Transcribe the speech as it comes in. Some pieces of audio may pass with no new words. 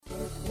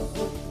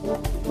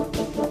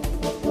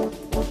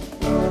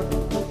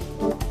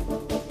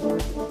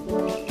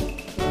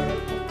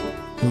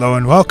Hello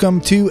and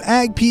welcome to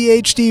Ag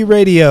PhD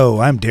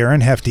Radio. I'm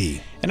Darren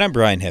Hefty. And I'm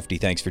Brian Hefty.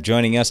 Thanks for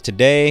joining us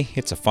today.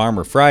 It's a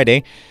Farmer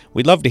Friday.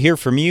 We'd love to hear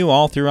from you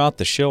all throughout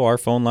the show. Our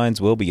phone lines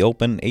will be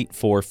open,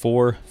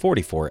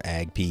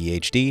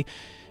 844-44-AG-PhD.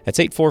 That's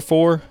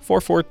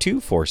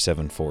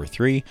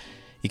 844-442-4743.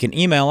 You can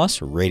email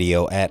us,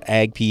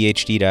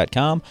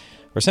 radio@agphd.com,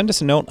 or send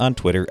us a note on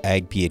Twitter,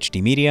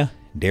 AgPhDmedia,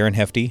 Darren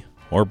Hefty,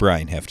 or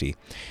Brian Hefty.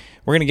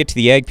 We're going to get to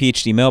the Ag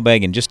PhD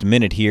mailbag in just a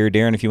minute here.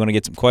 Darren, if you want to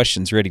get some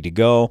questions ready to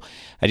go,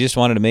 I just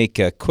wanted to make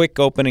a quick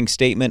opening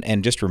statement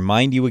and just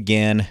remind you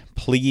again,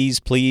 please,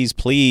 please,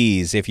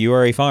 please, if you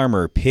are a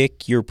farmer,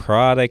 pick your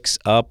products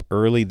up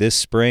early this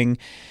spring.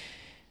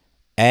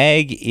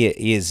 Ag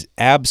is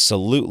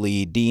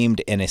absolutely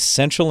deemed an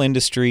essential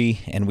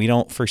industry, and we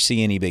don't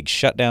foresee any big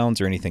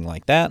shutdowns or anything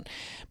like that.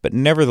 But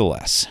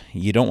nevertheless,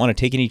 you don't want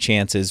to take any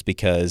chances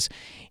because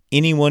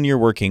anyone you're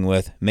working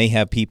with may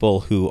have people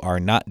who are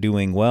not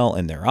doing well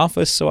in their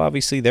office, so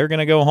obviously they're going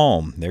to go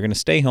home. They're going to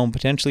stay home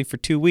potentially for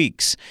 2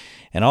 weeks,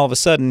 and all of a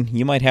sudden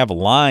you might have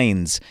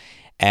lines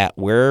at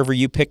wherever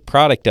you pick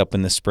product up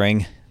in the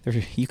spring.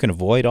 You can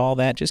avoid all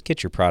that. Just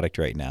get your product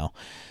right now.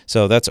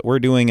 So that's what we're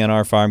doing on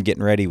our farm,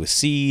 getting ready with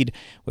seed,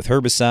 with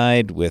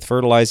herbicide, with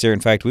fertilizer.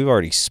 In fact, we've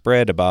already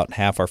spread about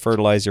half our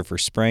fertilizer for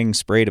spring,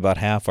 sprayed about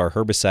half our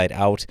herbicide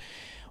out.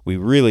 We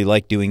really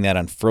like doing that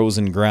on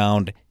frozen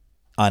ground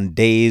on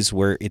days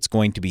where it's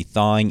going to be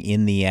thawing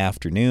in the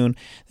afternoon.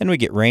 Then we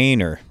get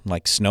rain or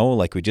like snow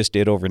like we just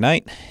did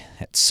overnight.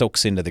 That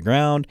soaks into the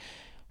ground.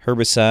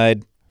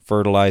 Herbicide,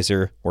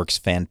 fertilizer works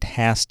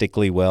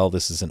fantastically well.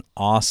 This is an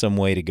awesome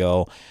way to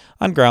go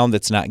on ground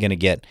that's not going to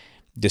get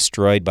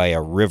destroyed by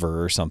a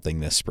river or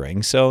something this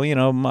spring. So,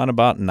 on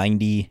about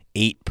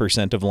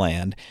 98% of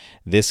land,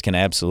 this can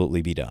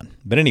absolutely be done.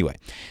 But anyway,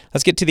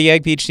 let's get to the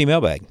Ag PhD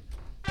mailbag.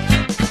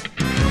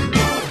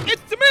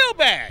 It's the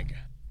mailbag.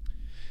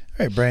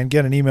 All right, Brian,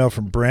 got an email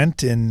from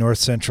Brent in north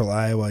central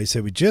Iowa. He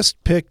said, we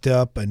just picked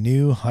up a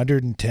new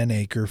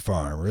 110-acre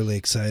farm. Really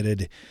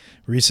excited.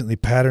 Recently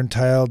pattern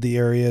tiled the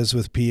areas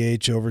with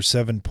pH over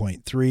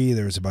 7.3.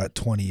 There was about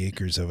 20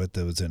 acres of it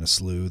that was in a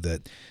slough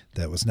that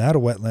was not a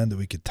wetland that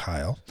we could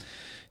tile. He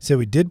said,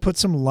 we did put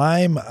some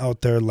lime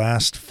out there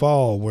last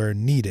fall where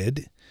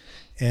needed.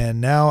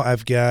 And now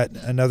I've got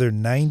another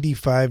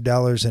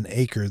 $95 an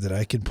acre that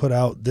I can put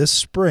out this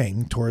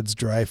spring towards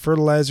dry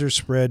fertilizer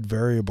spread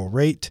variable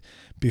rate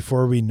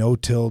before we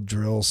no-till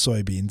drill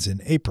soybeans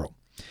in April.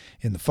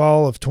 In the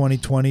fall of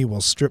 2020,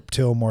 we'll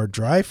strip-till more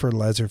dry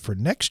fertilizer for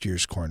next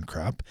year's corn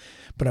crop,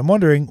 but I'm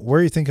wondering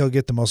where you think I'll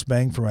get the most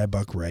bang for my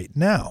buck right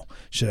now.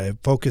 Should I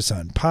focus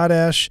on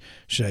potash?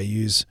 Should I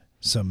use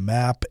some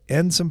MAP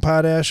and some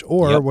potash?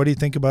 Or What do you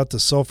think about the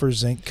sulfur,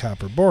 zinc,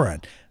 copper,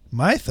 boron?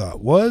 My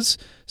thought was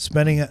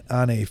spending it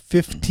on a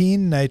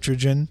 15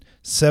 nitrogen,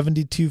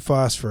 72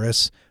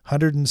 phosphorus,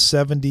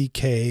 170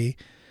 K,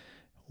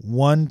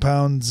 1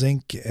 pound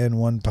zinc, and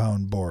 1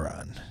 pound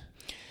boron.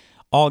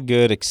 All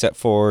good except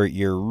for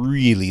you're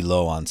really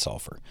low on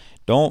sulfur.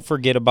 Don't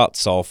forget about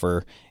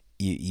sulfur.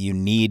 You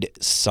need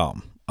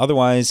some.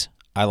 Otherwise,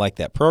 I like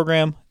that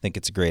program. I think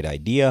it's a great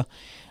idea.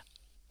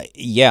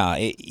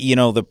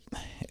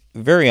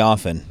 Very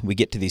often we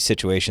get to these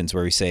situations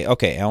where we say,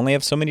 okay, I only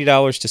have so many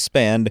dollars to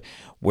spend.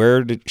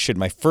 Where should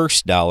my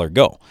first dollar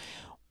go?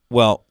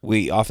 Well,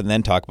 we often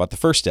then talk about the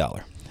first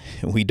dollar.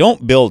 We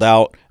don't build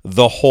out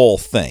the whole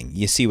thing.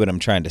 You see what I'm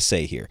trying to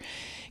say here?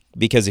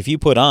 Because if you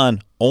put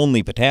on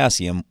only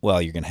potassium, well,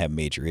 you're going to have a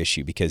major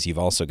issue because you've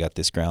also got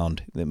this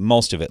ground.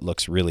 Most of it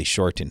looks really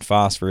short in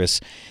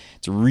phosphorus.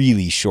 It's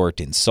really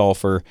short in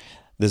sulfur.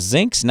 The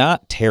zinc's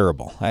not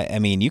terrible. I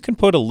mean, you can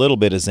put a little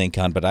bit of zinc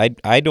on, but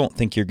I don't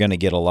think you're going to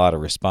get a lot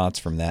of response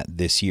from that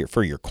this year.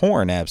 For your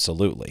corn,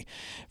 absolutely.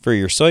 For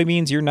your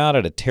soybeans, you're not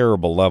at a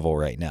terrible level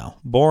right now.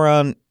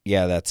 Boron,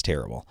 yeah, that's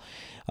terrible.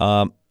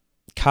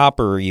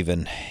 Copper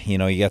even, you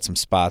got some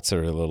spots that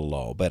are a little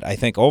low. But I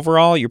think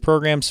overall your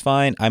program's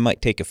fine. I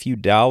might take a few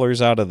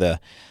dollars out of the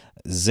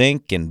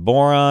zinc and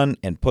boron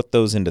and put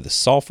those into the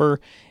sulfur,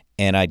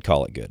 and I'd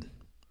call it good.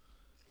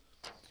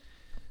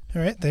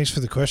 All right, thanks for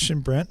the question,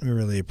 Brent. We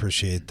really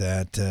appreciate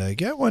that. I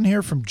got one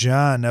here from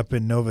John up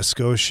in Nova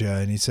Scotia,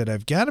 and he said,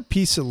 I've got a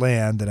piece of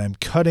land that I'm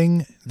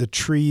cutting the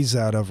trees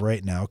out of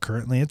right now.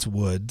 Currently it's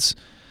woods,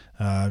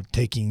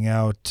 taking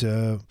out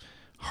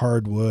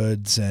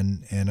hardwoods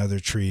and other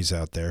trees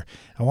out there.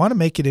 I want to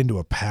make it into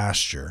a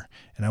pasture,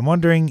 and I'm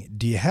wondering,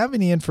 do you have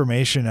any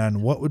information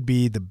on what would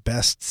be the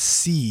best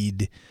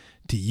seed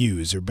to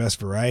use or best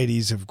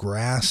varieties of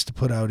grass to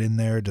put out in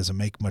there? Does it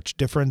make much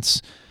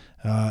difference?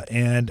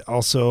 And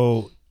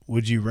also,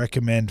 would you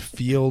recommend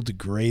field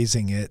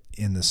grazing it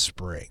in the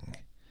spring?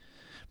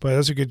 Boy,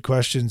 those are good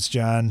questions,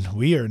 John.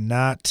 We are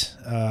not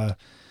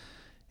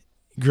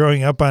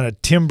growing up on a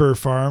timber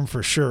farm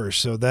for sure,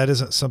 so that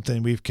isn't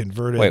something we've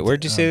converted. Wait,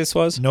 where'd you say this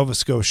was? Nova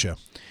Scotia.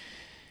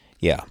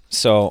 Yeah,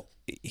 so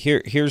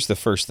here's the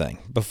first thing.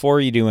 Before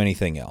you do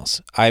anything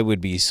else, I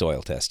would be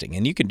soil testing.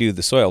 And you can do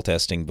the soil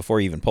testing before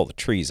you even pull the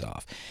trees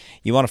off.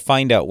 You want to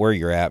find out where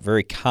you're at.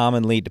 Very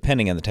commonly,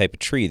 depending on the type of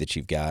tree that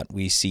you've got,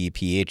 we see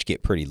pH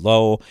get pretty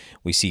low.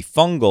 We see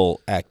fungal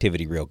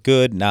activity real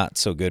good, not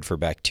so good for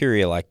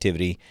bacterial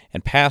activity.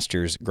 And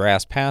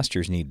grass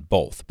pastures need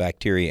both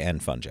bacteria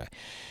and fungi.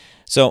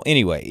 So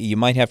anyway, you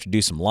might have to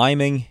do some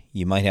liming.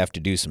 You might have to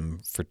do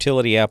some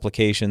fertility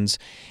applications.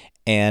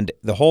 And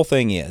the whole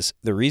thing is,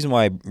 the reason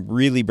why I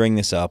really bring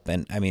this up,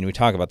 and I mean, we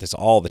talk about this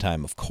all the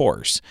time, of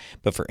course,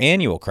 but for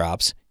annual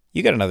crops,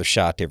 you got another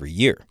shot every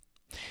year.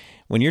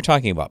 When you're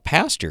talking about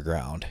pasture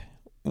ground,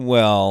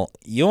 well,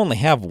 you only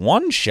have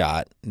one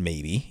shot,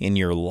 maybe, in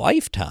your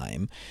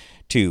lifetime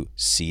to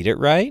seed it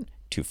right,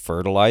 to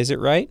fertilize it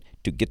right,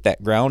 to get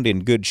that ground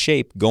in good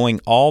shape,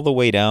 going all the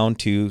way down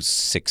to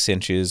 6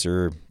 inches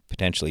or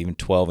potentially even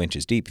 12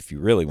 inches deep if you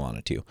really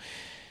wanted to.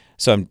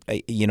 So,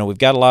 we've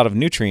got a lot of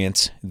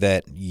nutrients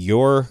that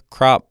your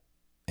crop,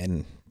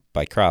 and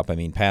by crop I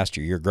mean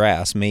pasture, your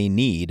grass may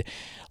need,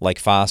 like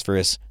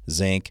phosphorus,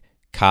 zinc,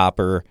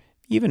 copper,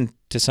 even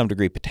to some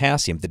degree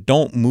potassium, that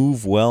don't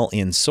move well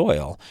in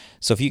soil.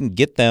 So if you can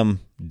get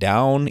them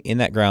down in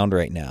that ground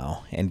right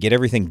now and get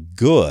everything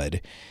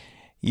good,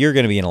 you're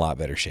going to be in a lot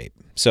better shape.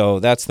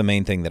 So that's the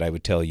main thing that I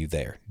would tell you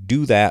there.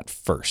 Do that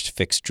first.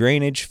 Fix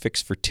drainage,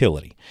 fix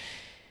fertility.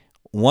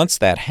 Once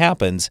that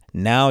happens,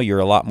 now you're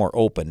a lot more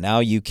open. Now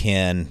you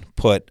can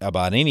put not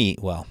about any,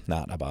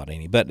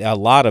 but a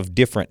lot of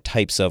different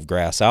types of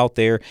grass out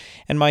there.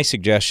 And my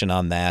suggestion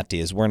on that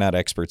is, we're not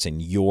experts in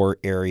your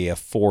area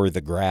for the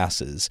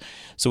grasses.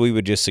 So we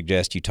would just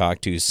suggest you talk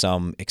to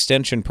some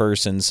extension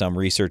person, some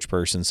research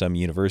person, some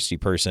university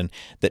person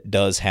that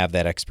does have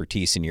that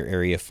expertise in your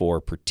area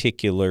for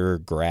particular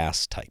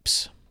grass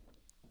types.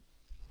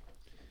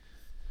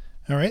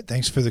 All right.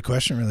 Thanks for the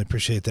question. Really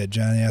appreciate that,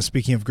 John. Yeah,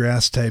 speaking of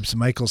grass types,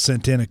 Michael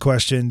sent in a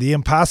question, the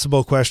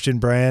impossible question,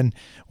 Brian.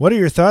 What are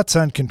your thoughts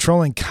on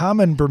controlling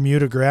common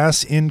Bermuda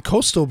grass in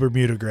coastal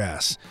Bermuda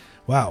grass?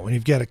 Wow. When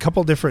you've got a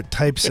couple different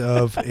types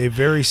of a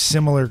very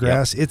similar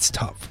grass, It's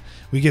tough.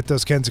 We get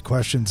those kinds of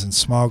questions in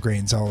small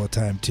grains all the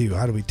time, too.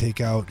 How do we take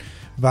out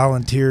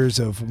volunteers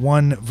of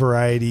one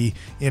variety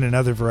in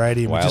another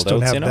variety? And we just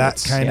don't have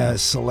that kind of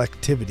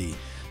selectivity.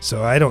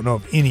 So I don't know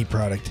of any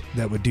product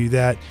that would do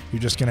that.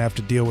 You're just going to have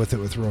to deal with it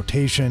with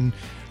rotation.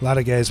 A lot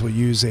of guys will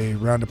use a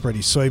Roundup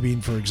Ready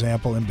soybean, for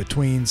example, in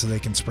between, so they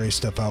can spray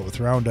stuff out with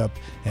Roundup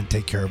and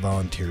take care of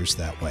volunteers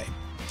that way.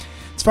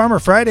 It's Farmer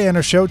Friday on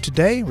our show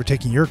today. We're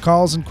taking your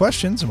calls and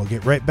questions, and we'll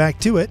get right back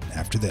to it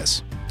after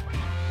this.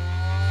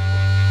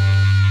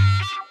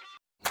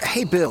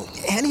 Hey, Bill,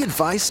 any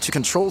advice to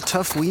control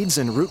tough weeds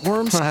and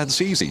rootworms?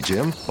 That's easy,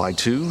 Jim. Buy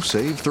 2,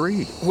 save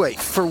 3. Wait,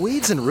 for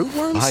weeds and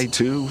rootworms? Buy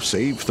 2,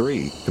 save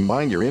 3.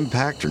 Combine your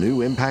Impact or new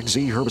Impact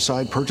Z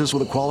herbicide purchase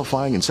with a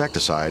qualifying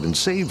insecticide and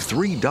save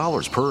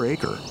 $3 per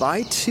acre.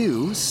 Buy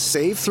 2,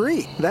 save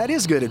 3. That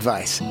is good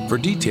advice. For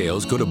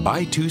details, go to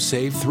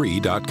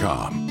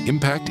buy2save3.com.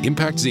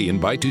 Impact Z, and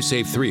Buy 2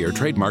 Save 3 are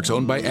trademarks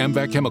owned by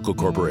AMVAC Chemical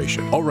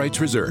Corporation. All rights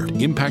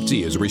reserved. Impact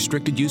Z is a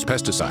restricted use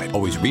pesticide.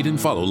 Always read and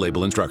follow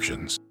label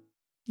instructions.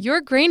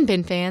 Your grain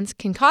bin fans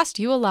can cost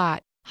you a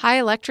lot. High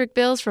electric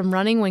bills from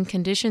running when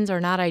conditions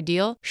are not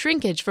ideal,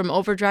 shrinkage from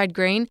overdried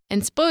grain,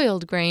 and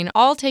spoiled grain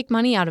all take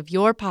money out of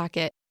your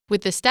pocket.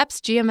 With the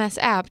Steps GMS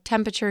app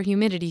temperature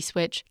humidity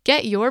switch,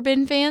 get your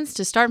bin fans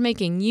to start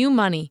making you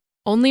money.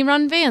 Only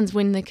run vans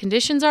when the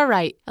conditions are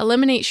right.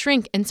 Eliminate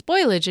shrink and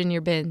spoilage in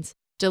your bins.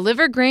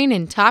 Deliver grain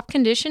in top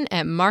condition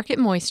at market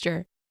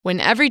moisture. When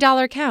every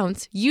dollar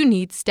counts, you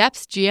need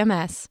Steps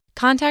GMS.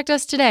 Contact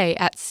us today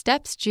at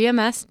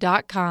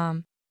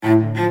stepsgms.com.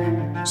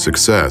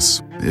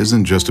 Success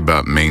isn't just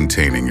about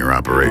maintaining your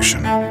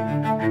operation,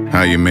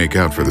 how you make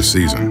out for the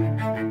season,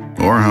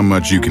 or how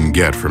much you can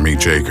get from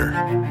each acre.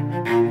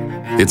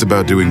 It's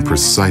about doing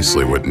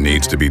precisely what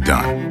needs to be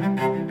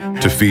done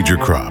to feed your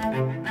crop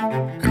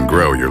and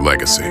grow your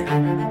legacy,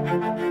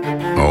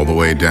 all the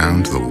way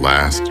down to the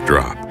last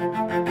drop.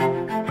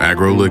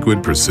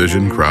 AgroLiquid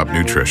Precision Crop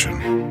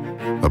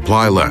Nutrition.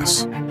 Apply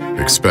less,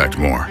 expect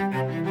more.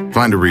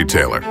 Find a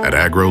retailer at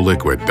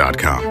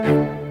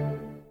agroliquid.com.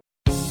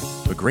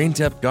 The Grain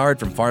Temp Guard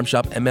from Farm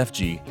Shop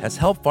MFG has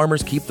helped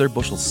farmers keep their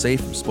bushels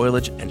safe from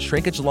spoilage and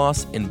shrinkage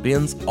loss in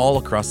bins all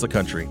across the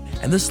country.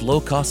 And this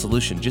low-cost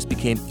solution just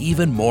became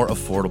even more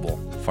affordable.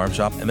 Farm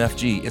Shop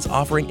MFG is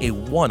offering a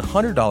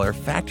 $100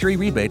 factory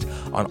rebate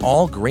on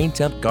all Grain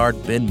Temp Guard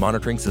bin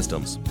monitoring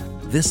systems.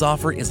 This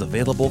offer is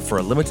available for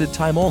a limited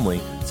time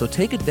only, so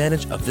take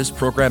advantage of this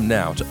program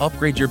now to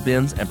upgrade your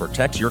bins and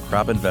protect your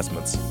crop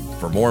investments.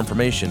 For more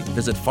information,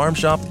 visit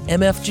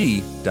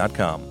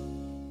farmshopmfg.com.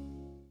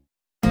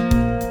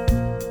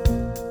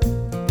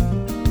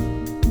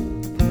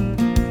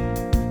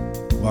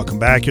 Welcome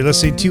back. You're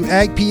listening to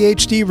Ag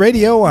PhD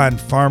Radio on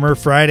Farmer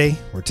Friday.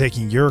 We're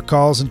taking your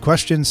calls and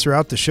questions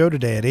throughout the show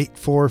today at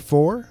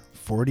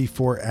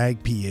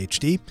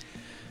 844-44-AG-PhD.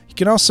 You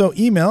can also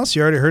email us.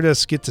 You already heard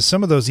us get to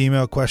some of those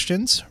email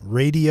questions.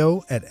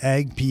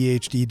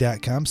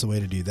 Radio@agphd.com is the way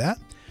to do that.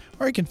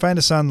 or you can find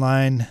us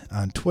online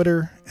on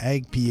Twitter,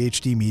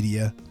 AgPhD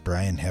Media,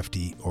 Brian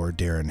Hefty or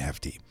Darren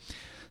Hefty.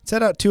 Let's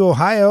head out to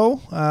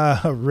Ohio,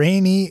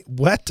 rainy,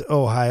 wet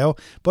Ohio.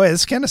 Boy,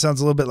 this kind of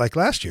sounds a little bit like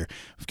last year.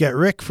 We've got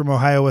Rick from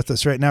Ohio with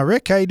us right now.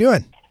 Rick, how you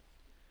doing?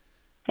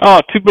 Oh,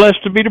 too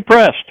blessed to be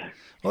depressed.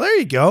 Well, there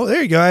you go.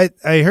 There you go.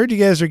 I heard you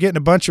guys are getting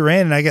a bunch of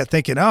rain, and I got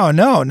thinking, oh,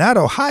 no, not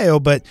Ohio,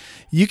 but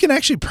you can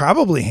actually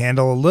probably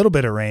handle a little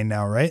bit of rain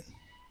now, right?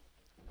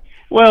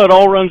 Well, it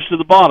all runs to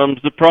the bottom's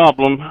the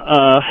problem.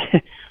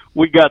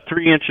 We got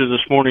 3 inches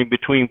this morning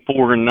between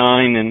 4 and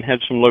 9 and had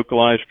some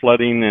localized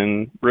flooding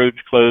and roads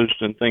closed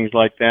and things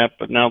like that.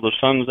 But now the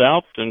sun's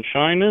out and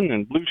shining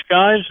and blue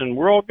skies, and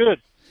we're all good.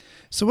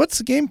 So what's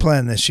the game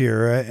plan this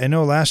year? I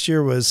know last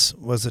year was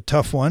a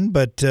tough one,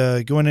 but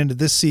going into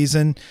this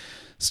season,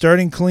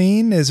 starting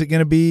clean, is it going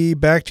to be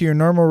back to your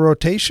normal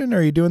rotation, or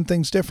are you doing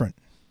things different?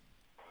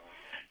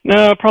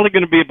 No, probably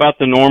going to be about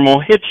the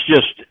normal. It's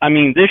just, I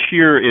mean, this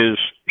year is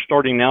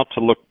starting out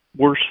to look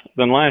worse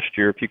than last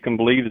year, if you can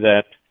believe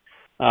that.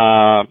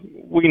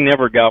 We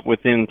never got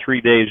within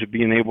 3 days of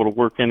being able to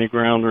work any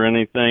ground or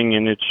anything,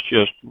 and it's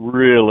just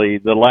really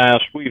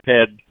we've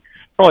had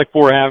probably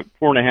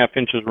 4.5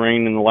 inches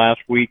rain in the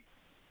last week,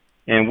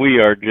 and we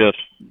are just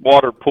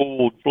water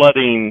pooled,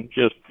 flooding,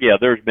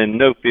 there's been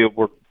no field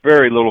work,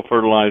 very little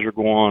fertilizer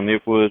go on.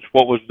 It was,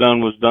 what was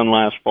done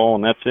last fall,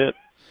 and that's it.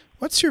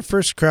 What's your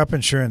first crop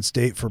insurance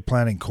date for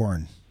planting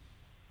corn?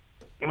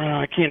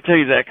 I can't tell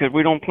you that because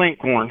we don't plant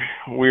corn.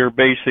 We're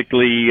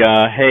basically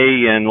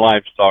hay and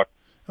livestock.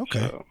 Okay.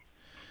 So.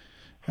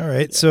 All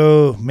right.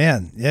 So,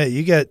 man, yeah,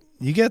 you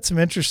got some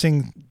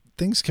interesting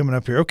things coming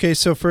up here. Okay,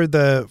 so for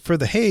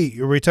the hay,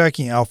 are we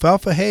talking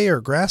alfalfa hay or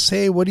grass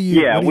hay? What do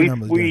you? Yeah, we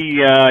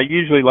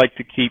usually like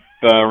to keep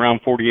around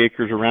 40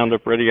 acres of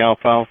Roundup Ready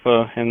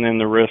alfalfa, and then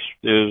the rest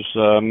is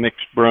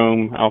mixed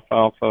brome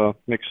alfalfa,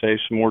 mixed hay,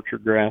 some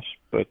orchard grass.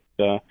 But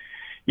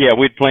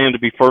we'd planned to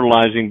be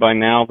fertilizing by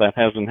now. That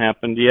hasn't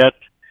happened yet.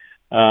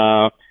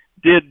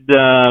 Did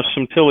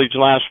some tillage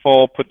last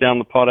fall, put down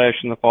the potash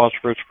and the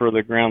phosphorus for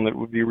the ground that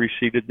would be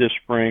reseeded this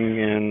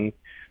spring, and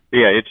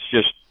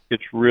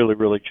it's really,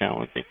 really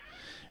challenging.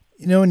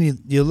 You know, when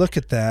you look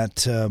at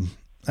that,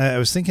 I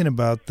was thinking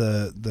about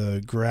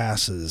the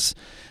grasses.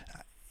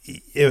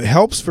 It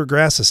helps for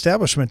grass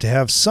establishment to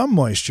have some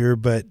moisture,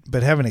 but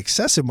having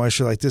excessive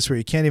moisture like this where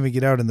you can't even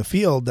get out in the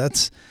field,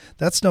 that's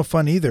no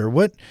fun either.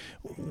 What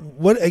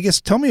I guess,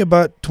 tell me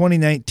about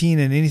 2019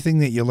 and anything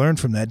that you learned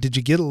from that. Did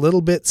you get a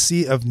little bit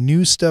of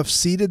new stuff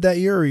seeded that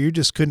year, or you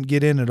just couldn't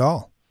get in at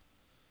all?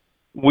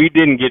 We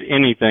didn't get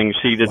anything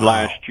seeded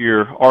last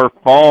year. Our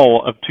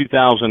fall of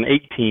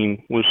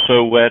 2018 was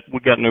so wet, we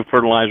got no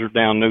fertilizer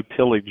down, no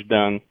tillage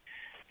done.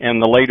 And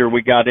the later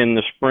we got in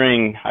the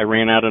spring, I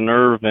ran out of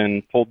nerve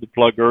and pulled the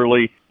plug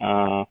early.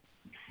 I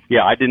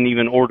didn't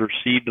even order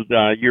seed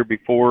the year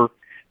before.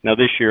 Now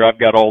this year I've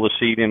got all the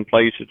seed in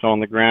place. It's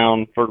on the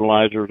ground.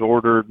 Fertilizer's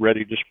ordered,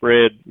 ready to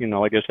spread. You know,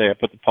 like I say, I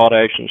put the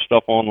potash and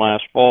stuff on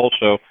last fall.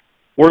 So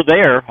we're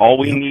there. All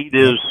we need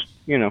is,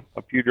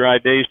 a few dry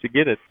days to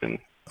get it. And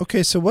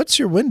okay, so what's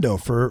your window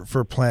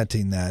for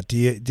planting that? Do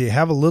you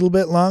have a little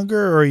bit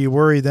longer, or are you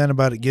worried then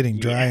about it getting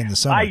dry in the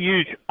summer?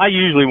 I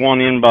usually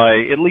want in by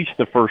at least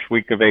the first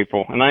week of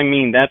April, and I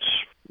mean that's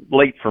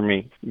late for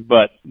me.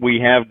 But we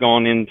have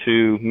gone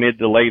into mid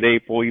to late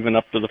April, even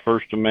up to the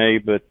 1st of May.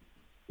 But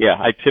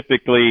I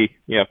typically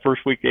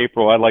first week of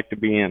April I like to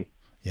be in.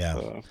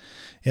 Yeah.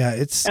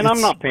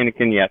 I'm not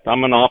panicking yet.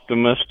 I'm an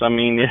optimist. I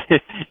mean,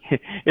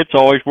 it's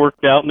always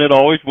worked out, and it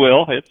always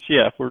will.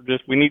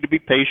 We need to be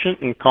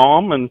patient and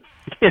calm, and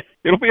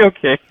it'll be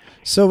okay.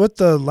 So with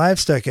the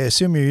livestock, I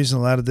assume you're using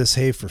a lot of this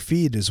hay for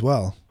feed as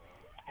well.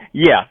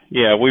 Yeah.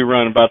 We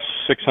run about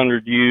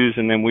 600 ewes,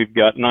 and then we've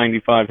got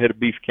 95 head of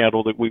beef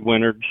cattle that we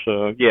wintered.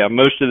 So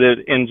most of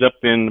it ends up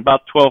in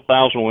about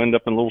 12,000 will end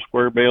up in little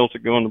square bales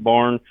that go in the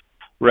barn.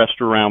 Rest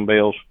are round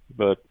bales,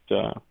 but.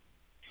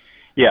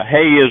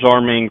 Hay is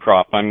our main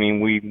crop. I mean,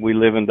 we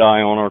live and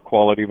die on our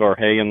quality of our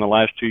hay. In the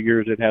last 2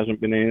 years, it hasn't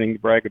been anything to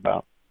brag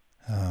about.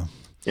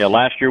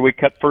 Last year we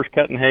first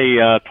cutting hay,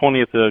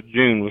 20th of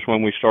June was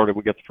when we started.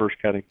 We got the first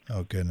cutting.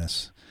 Oh,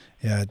 goodness.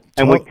 Yeah.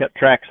 And we cut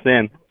tracks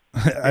then.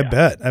 I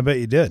bet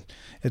you did.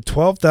 At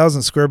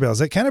 12,000 square bales.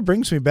 That kind of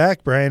brings me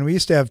back, Brian. We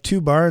used to have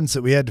 2 barns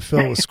that we had to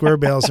fill with square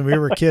bales when we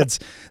were kids.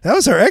 That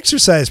was our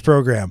exercise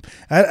program.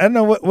 I don't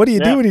know, what do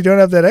you do when you don't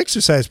have that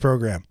exercise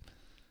program?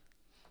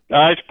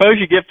 I suppose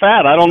you get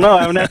fat. I don't know.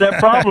 I haven't had that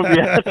problem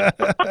yet.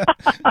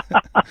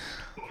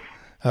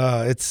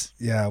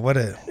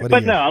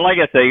 But no, like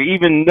I say,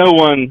 even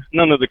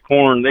none of the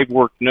corn, they've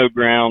worked no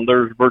ground.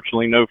 There's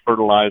virtually no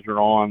fertilizer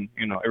on.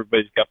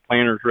 Everybody's got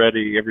planters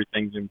ready.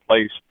 Everything's in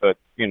place. But,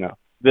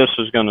 this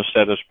is going to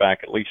set us back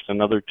at least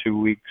another 2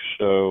 weeks.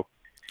 So,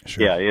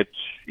 sure.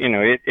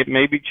 It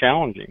may be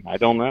challenging. I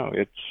don't know.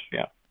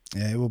 Yeah,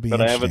 it will be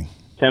but interesting. I have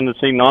a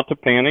tendency not to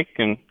panic,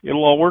 and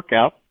it'll all work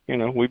out.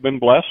 We've been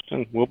blessed,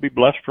 and we'll be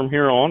blessed from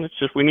here on. It's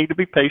just we need to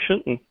be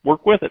patient and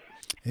work with it.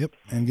 Yep,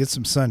 and get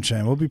some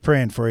sunshine. We'll be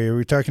praying for you.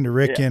 We're talking to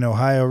Rick in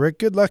Ohio. Rick,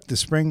 good luck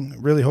this spring.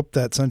 Really hope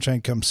that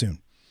sunshine comes soon.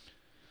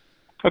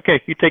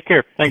 Okay, you take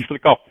care. Thanks for the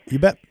call. You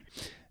bet.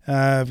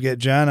 I've got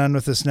John on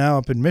with us now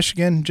up in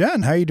Michigan.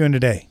 John, how are you doing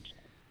today?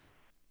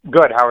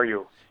 Good. How are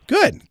you?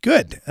 Good.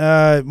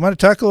 Want to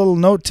talk a little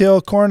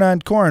no-till corn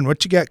on corn?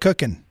 What you got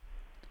cooking?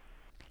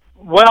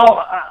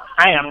 Well,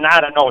 I am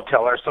not a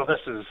no-tiller, so this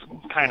is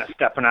kind of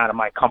stepping out of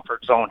my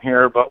comfort zone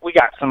here, but we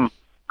got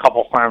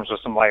couple farms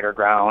with some lighter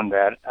ground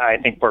that I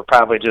think we're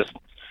probably just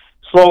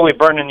slowly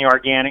burning the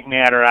organic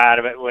matter out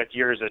of it with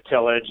years of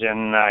tillage,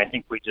 and I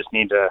think we just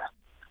need to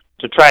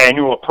try a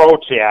new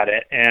approach at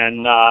it.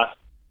 And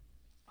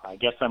I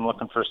guess I'm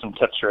looking for some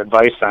tips or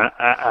advice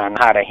on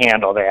how to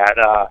handle that.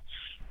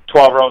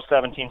 12-row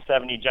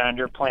 1770 John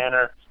Deere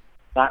planter,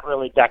 not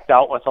really decked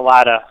out with a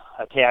lot of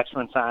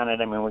attachments on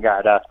it. I mean, we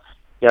got a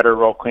gutter,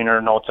 row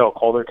cleaner, no-till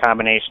coulter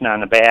combination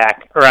on the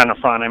back, or on the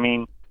front, I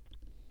mean.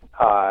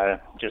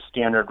 Just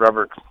standard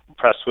rubber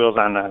press wheels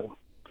on the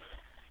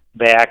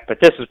back, but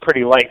this is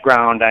pretty light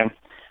ground.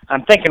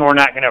 I'm thinking we're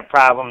not going to have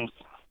problems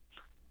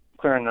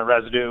clearing the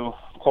residue,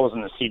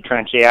 closing the seed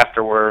trench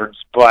afterwards,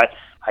 but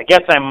I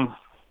guess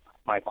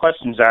my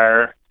questions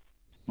are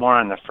more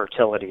on the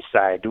fertility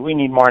side. Do we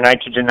need more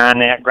nitrogen on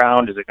that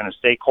ground? Is it going to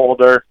stay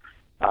colder?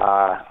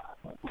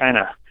 Kind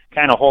of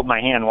hold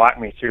my hand, walk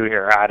me through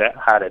here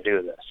how to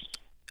do this.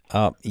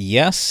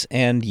 Yes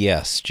and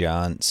yes,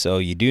 John. So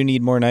you do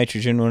need more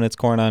nitrogen when it's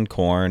corn on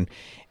corn,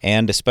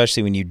 and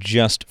especially when you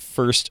just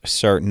first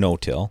start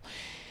no-till.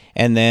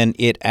 And then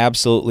it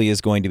absolutely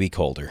is going to be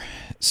colder.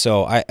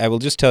 So I will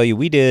just tell you,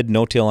 we did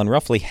no-till on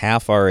roughly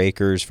half our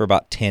acres for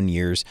about 10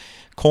 years.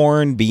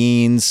 Corn,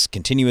 beans,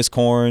 continuous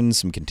corn,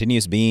 some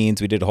continuous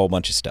beans. We did a whole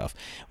bunch of stuff.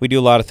 We do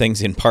a lot of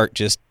things in part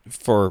just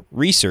for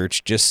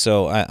research, just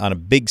so on a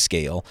big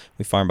scale.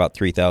 We farm about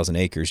 3,000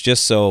 acres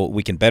just so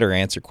we can better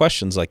answer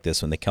questions like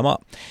this when they come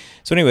up.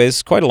 So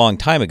anyways, quite a long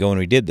time ago when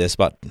we did this,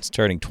 about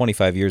starting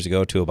 25 years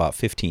ago to about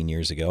 15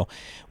 years ago,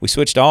 we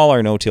switched all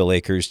our no-till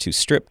acres to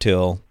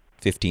strip-till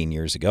 15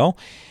 years ago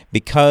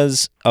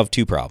because of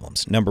two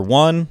problems. Number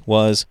one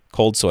was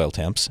cold soil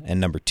temps, and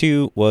number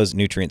two was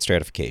nutrient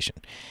stratification.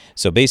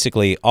 So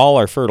basically, all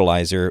our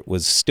fertilizer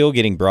was still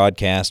getting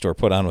broadcast or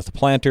put on with the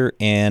planter,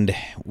 and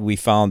we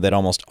found that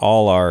almost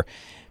all our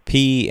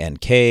P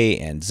and K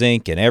and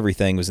zinc and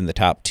everything was in the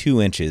top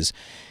 2 inches,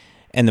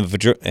 and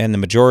the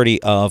majority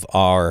of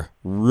our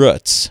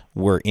roots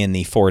were in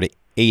the 4 to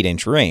 8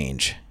 inch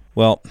range.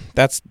 Well,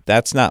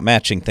 that's not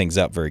matching things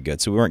up very good,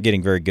 so we weren't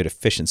getting very good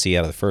efficiency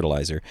out of the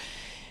fertilizer.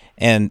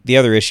 And the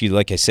other issue,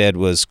 like I said,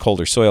 was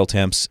colder soil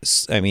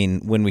temps. I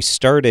mean, when we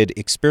started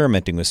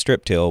experimenting with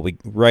strip-till, we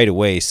right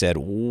away said,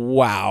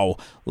 wow,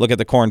 look at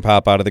the corn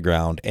pop out of the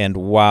ground. And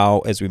wow,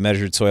 as we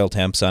measured soil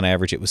temps, on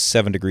average, it was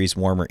 7 degrees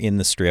warmer in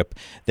the strip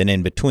than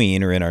in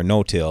between or in our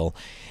no-till.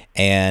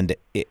 And,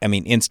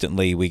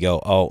 instantly we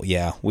go, oh,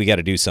 yeah, we got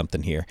to do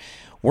something here.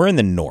 We're in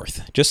the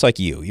north, just like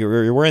you.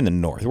 We're in the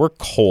north. We're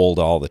cold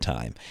all the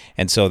time.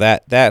 And so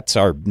that's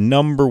our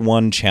number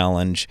one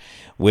challenge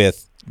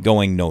with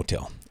going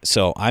no-till.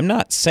 So I'm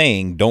not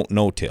saying don't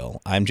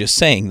no-till. I'm just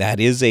saying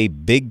that is a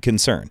big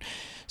concern.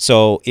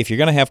 So if you're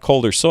going to have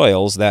colder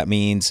soils, that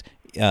means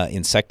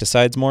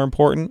insecticide's more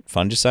important,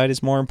 fungicide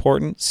is more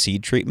important,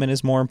 seed treatment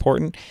is more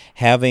important.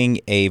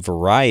 Having a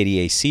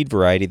seed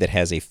variety that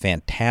has a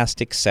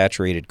fantastic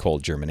saturated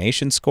cold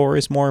germination score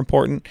is more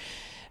important.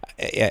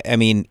 I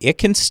mean, it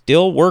can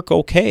still work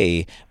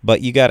okay,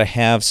 but you got to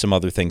have some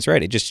other things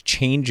right. It just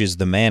changes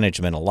the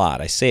management a lot.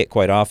 I say it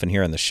quite often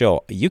here on the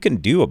show. You can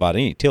do about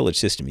any tillage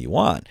system you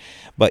want,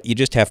 but you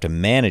just have to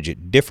manage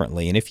it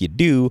differently. And if you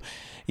do,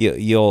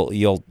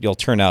 you'll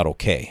turn out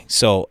okay.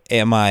 So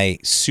am I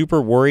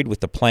super worried with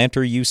the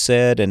planter you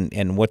said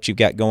and what you've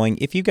got going?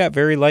 If you've got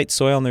very light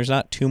soil and there's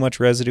not too much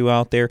residue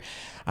out there,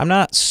 I'm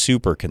not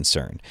super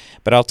concerned.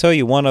 But I'll tell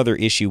you one other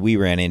issue we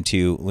ran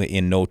into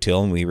in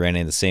no-till, and we ran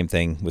into the same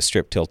thing with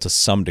strip-till to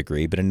some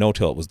degree, but in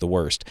no-till it was the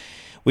worst.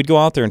 We'd go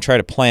out there and try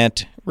to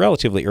plant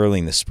relatively early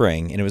in the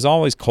spring, and it was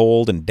always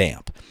cold and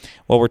damp.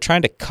 Well, we're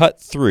trying to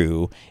cut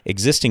through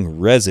existing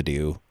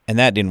residue, and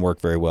that didn't work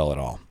very well at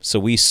all. So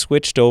we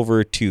switched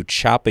over to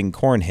chopping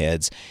corn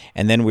heads,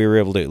 and then we were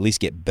able to at least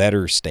get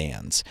better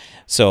stands.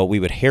 So we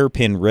would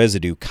hairpin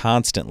residue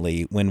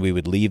constantly when we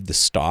would leave the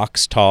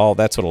stalks tall.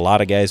 That's what a lot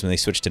of guys, when they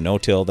switch to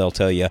no-till, they'll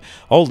tell you,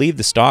 oh, leave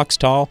the stalks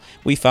tall.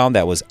 We found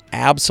that was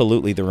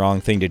absolutely the wrong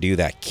thing to do.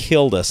 That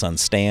killed us on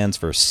stands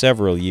for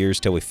several years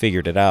till we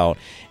figured it out,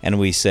 and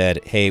we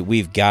said, hey,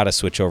 we've got to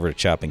switch over to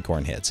chopping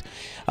corn heads.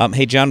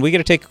 Hey, John, we got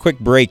to take a quick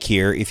break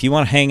here. If you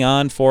want to hang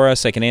on for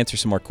us, I can answer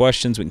some more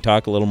questions. We can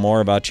talk a little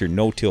more about your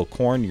no-till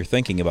corn you're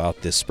thinking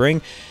about this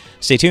spring.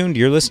 Stay tuned.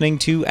 You're listening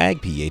to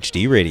Ag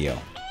PhD Radio.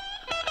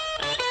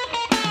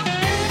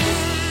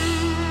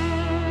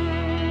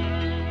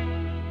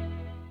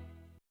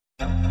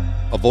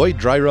 Avoid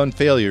dry run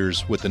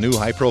failures with the new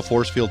Hypro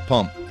Force Field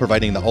pump.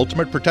 Providing the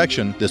ultimate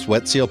protection, this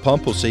wet seal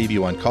pump will save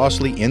you on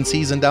costly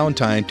in-season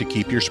downtime to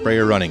keep your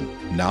sprayer running.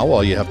 Now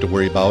all you have to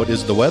worry about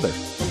is the weather.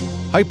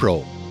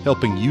 Hypro,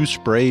 helping you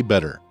spray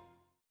better.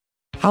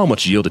 How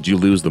much yield did you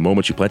lose the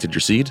moment you planted your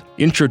seed?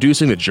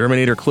 Introducing the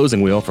Germinator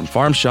Closing Wheel from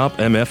Farm Shop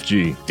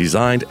MFG.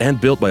 Designed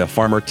and built by a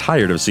farmer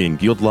tired of seeing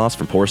yield loss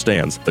from poor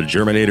stands, the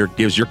Germinator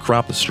gives your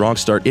crop the strong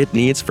start it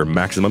needs for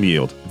maximum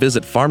yield.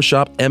 Visit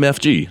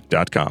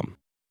farmshopmfg.com.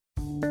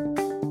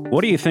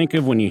 What do you think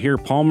of when you hear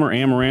Palmer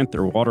Amaranth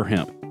or water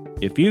hemp?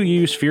 If you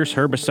use Fierce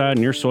herbicide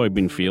in your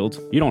soybean fields,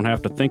 you don't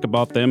have to think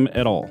about them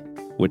at all.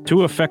 With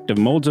 2 effective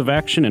modes of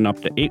action and up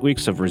to 8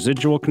 weeks of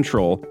residual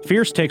control,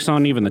 Fierce takes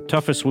on even the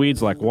toughest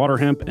weeds like water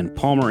hemp and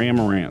Palmer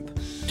Amaranth.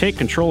 Take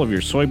control of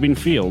your soybean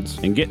fields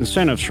and get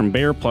incentives from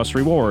Bayer Plus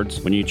Rewards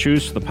when you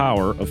choose the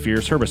power of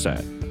Fierce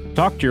herbicide.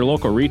 Talk to your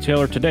local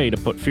retailer today to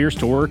put Fierce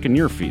to work in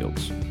your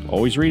fields.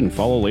 Always read and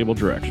follow label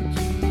directions.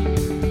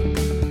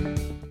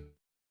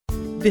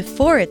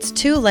 Before it's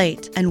too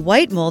late and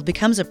white mold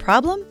becomes a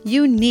problem,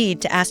 you need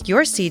to ask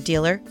your seed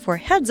dealer for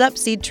Heads Up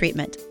seed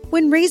treatment.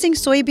 When raising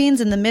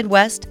soybeans in the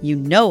Midwest, you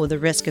know the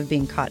risk of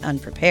being caught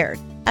unprepared.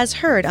 As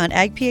heard on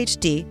Ag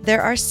PhD,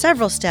 there are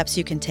several steps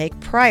you can take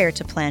prior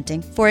to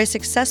planting for a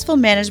successful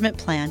management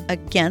plan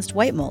against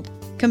white mold.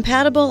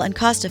 Compatible and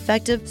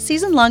cost-effective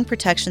season-long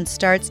protection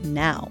starts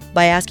now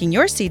by asking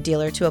your seed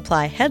dealer to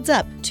apply Heads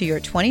Up to your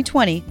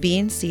 2020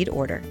 bean seed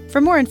order. For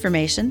more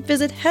information,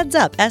 visit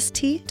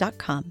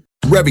headsupst.com.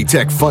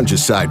 Revitec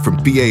fungicide from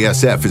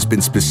BASF has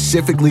been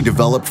specifically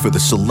developed for the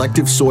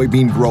selective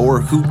soybean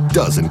grower who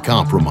doesn't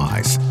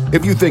compromise.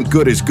 If you think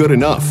good is good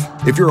enough,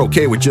 if you're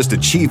okay with just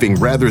achieving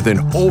rather than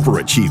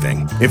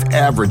overachieving, if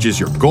average is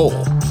your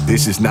goal,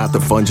 this is not the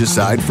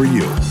fungicide for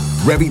you.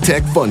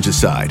 Revitec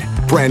fungicide,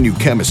 brand new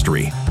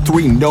chemistry,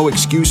 3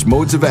 no-excuse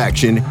modes of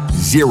action,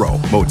 0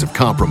 modes of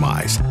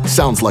compromise.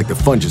 Sounds like the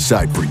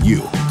fungicide for you.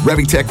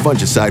 Revitec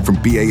fungicide from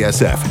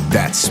BASF.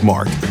 That's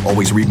smart.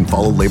 Always read and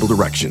follow label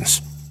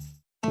directions.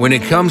 When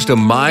it comes to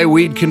my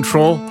weed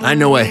control, I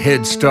know a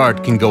head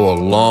start can go a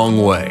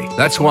long way.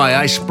 That's why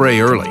I spray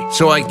early,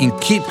 so I can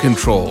keep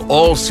control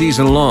all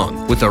season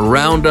long with a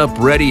Roundup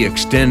Ready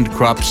Extend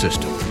crop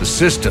system, the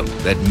system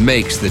that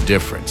makes the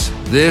difference.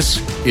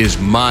 This is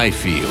my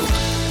field.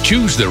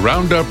 Choose the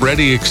Roundup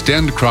Ready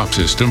Extend crop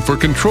system for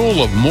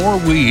control of more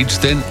weeds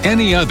than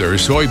any other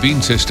soybean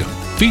system.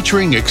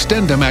 Featuring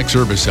XtendiMax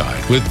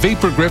herbicide with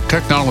Vapor Grip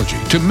technology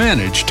to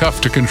manage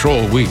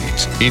tough-to-control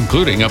weeds,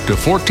 including up to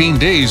 14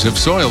 days of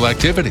soil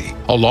activity,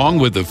 along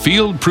with the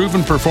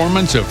field-proven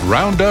performance of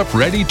Roundup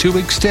Ready to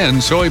Extend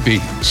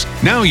soybeans.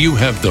 Now you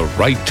have the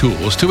right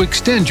tools to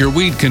extend your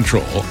weed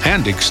control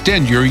and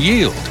extend your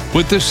yield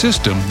with the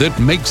system that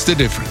makes the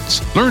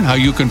difference. Learn how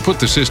you can put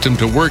the system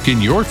to work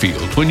in your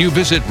field when you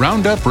visit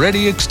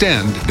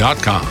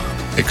RoundupReadyExtend.com.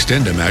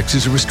 XtendiMax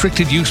is a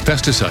restricted-use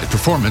pesticide.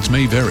 Performance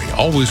may vary.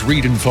 Always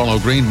read and follow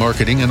grain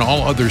marketing and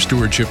all other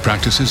stewardship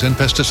practices and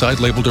pesticide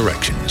label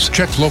directions.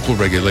 Check local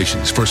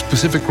regulations for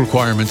specific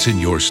requirements in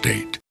your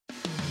state.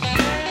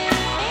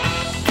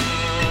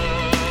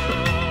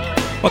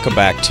 Welcome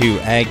back to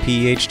Ag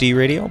PhD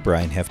Radio.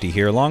 Brian Hefty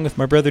here along with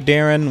my brother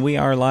Darren. We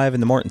are live in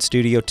the Morton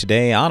studio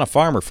today on a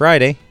Farmer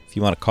Friday. If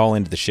you want to call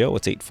into the show,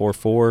 it's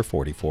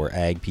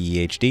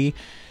 844-44-AG-PhD.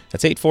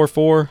 That's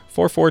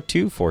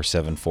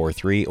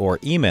 844-442-4743, or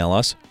email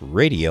us,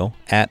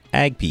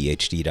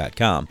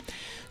 radio@agphd.com.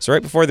 So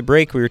right before the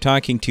break, we were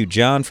talking to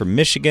John from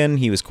Michigan.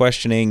 He was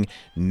questioning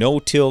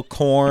no-till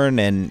corn,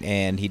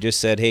 and he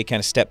just said, hey, kind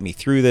of step me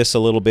through this a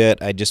little bit.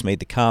 I just made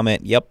the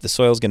comment, yep, the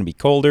soil's going to be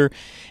colder,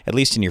 at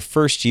least in your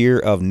first year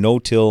of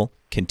no-till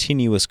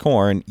continuous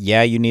corn.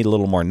 Yeah, you need a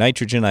little more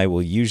nitrogen. I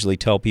will usually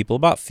tell people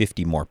about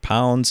 50 more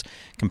pounds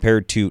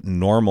compared to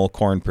normal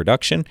corn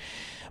production.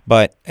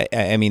 But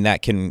I mean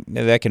that can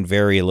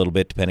vary a little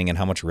bit depending on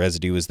how much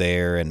residue is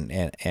there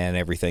and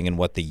everything and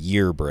what the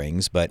year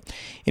brings. But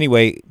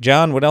anyway,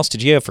 John, what else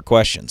did you have for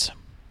questions?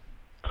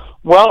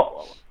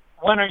 Well,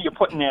 when are you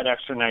putting that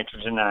extra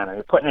nitrogen on? Are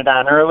you putting it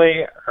on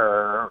early,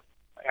 or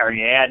are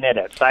you adding it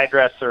at side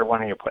dress, or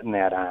when are you putting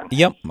that on?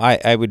 Yep,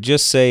 I would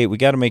just say we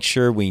got to make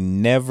sure we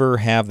never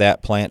have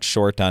that plant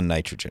short on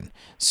nitrogen.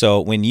 So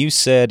when you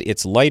said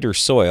it's lighter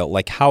soil,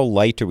 like how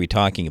light are we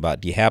talking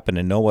about? Do you happen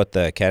to know what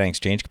the cation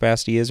exchange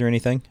capacity is or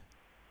anything?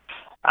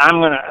 I'm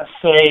going to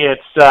say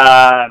it's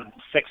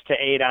 6 to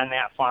 8 on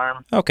that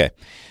farm. Okay.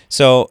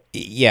 So,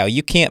 yeah,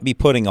 you can't be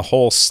putting a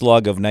whole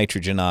slug of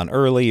nitrogen on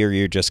early or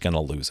you're just going to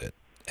lose it.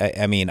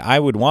 I mean, I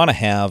would want to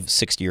have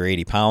 60 or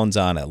 80 pounds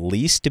on at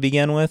least to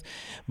begin with,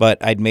 but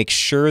I'd make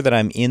sure that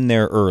I'm in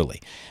there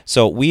early.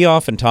 So we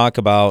often talk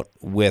about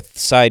with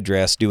side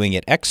dress doing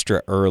it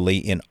extra early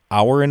in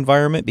our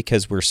environment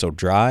because we're so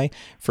dry.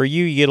 For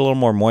you, you get a little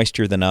more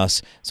moisture than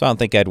us, so I don't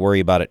think I'd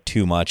worry about it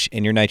too much.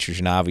 And your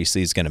nitrogen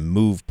obviously is going to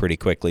move pretty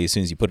quickly as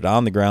soon as you put it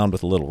on the ground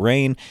with a little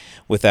rain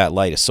with that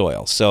light of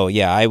soil. So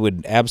yeah, I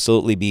would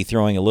absolutely be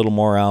throwing a little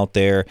more out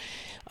there.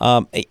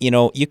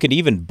 You could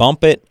even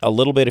bump it a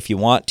little bit if you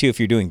want to. If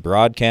you're doing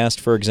broadcast,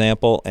 for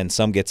example, and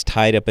some gets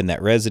tied up in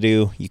that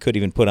residue, you could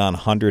even put on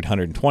 100,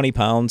 120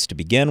 pounds to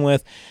begin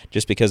with,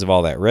 just because of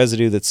all that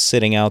residue that's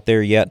sitting out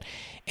there yet.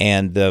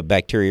 And the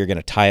bacteria are going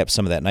to tie up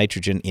some of that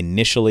nitrogen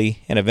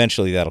initially, and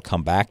eventually that'll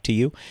come back to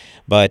you.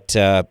 But,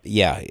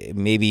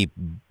 maybe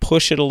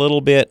push it a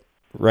little bit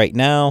right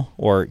now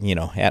or,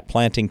 at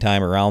planting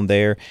time around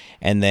there,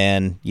 and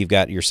then you've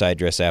got your side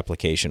dress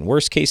application.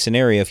 Worst case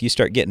scenario, if you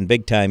start getting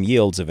big-time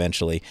yields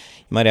eventually,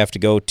 you might have to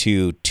go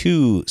to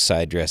 2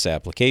 side dress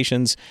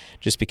applications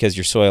just because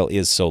your soil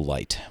is so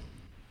light.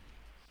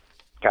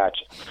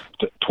 Gotcha.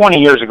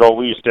 20 years ago,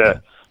 we used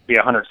to be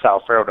 100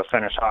 South Railroad to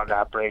finish hog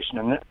operation,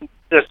 and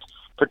this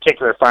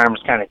particular farm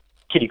is kind of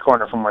kitty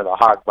corner from where the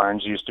hog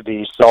barns used to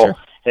be. So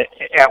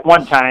at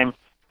one time,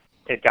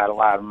 it got a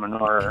lot of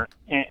manure,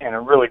 and it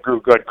really grew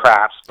good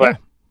crops. But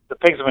the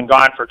pigs have been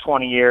gone for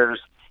 20 years,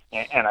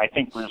 and I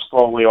think we've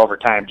slowly over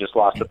time just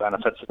lost the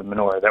benefits of the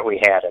manure that we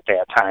had at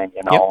that time,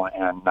 and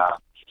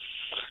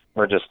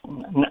we're just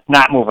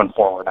not moving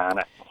forward on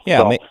it. Yeah,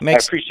 so I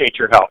appreciate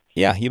your help.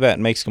 Yeah, you bet.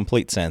 It makes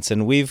complete sense.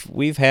 And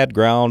we've had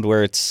ground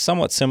where it's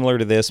somewhat similar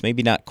to this,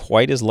 maybe not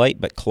quite as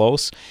light, but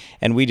close.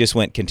 And we just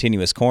went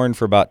continuous corn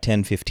for about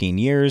 10, 15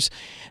 years.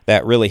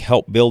 That really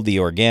helped build the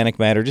organic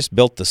matter, just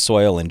built the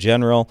soil in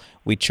general.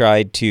 We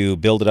tried to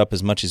build it up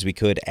as much as we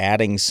could,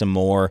 adding some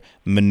more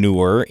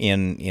manure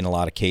in a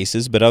lot of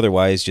cases, but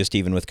otherwise just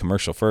even with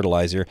commercial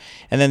fertilizer.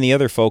 And then the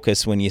other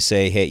focus when you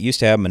say, hey, it used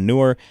to have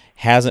manure,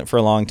 hasn't for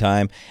a long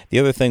time. The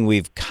other thing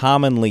we've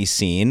commonly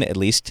seen, at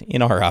least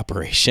in our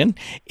operation,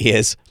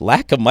 is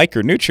lack of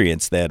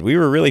micronutrients then. We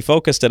were really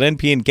focused on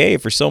NP and K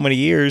for so many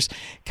years,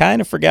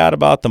 kind of forgot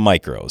about the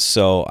micros.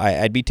 So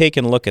I'd be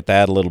taking a look at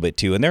that a little bit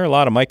too. And there are a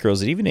lot of micros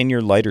that even in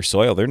your lighter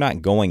soil, they're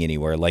not going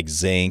anywhere, like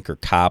zinc or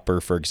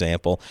copper, for example.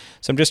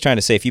 So I'm just trying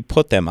to say if you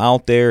put them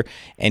out there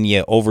and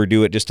you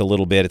overdo it just a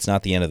little bit, it's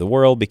not the end of the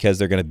world because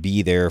they're going to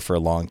be there for a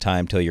long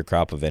time till your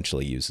crop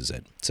eventually uses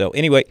it. So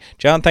anyway,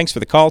 John, thanks for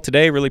the call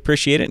today. Really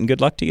appreciate it, and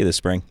good luck to you this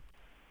spring.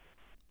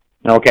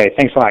 Okay,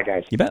 thanks a lot,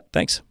 guys. You bet.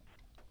 Thanks.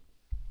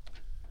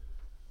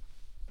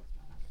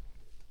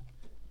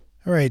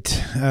 All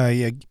right.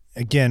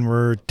 Again,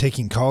 we're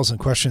taking calls and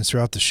questions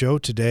throughout the show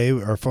today.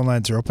 Our phone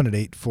lines are open at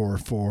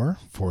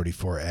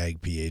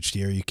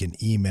 844-44-AG-PHD, or you can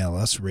email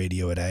us,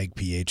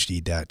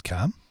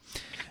 radio@agphd.com.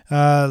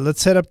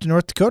 Let's head up to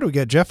North Dakota. We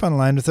got Jeff on the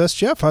line with us.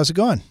 Jeff, how's it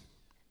going?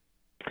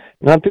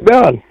 Not too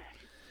bad.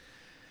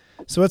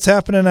 So what's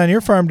happening on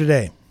your farm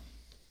today?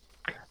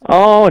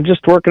 Oh,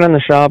 just working in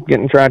the shop,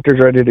 getting tractors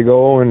ready to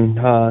go,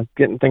 and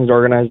getting things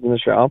organized in the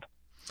shop.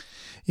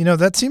 You know,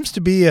 that seems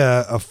to be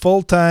a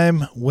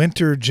full-time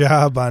winter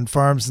job on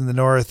farms in the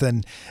north,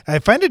 and I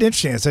find it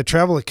interesting. As I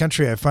travel the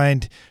country, I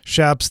find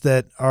shops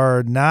that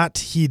are not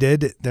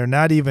heated. They're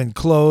not even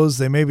closed.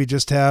 They maybe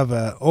just have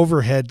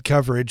overhead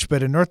coverage,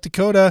 but in North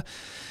Dakota,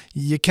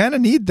 you kind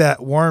of need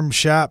that warm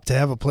shop to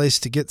have a place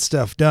to get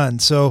stuff done.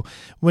 So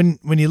when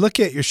you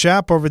look at your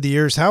shop over the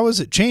years, how has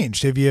it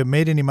changed? Have you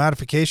made any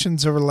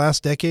modifications over the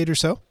last decade or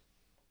so?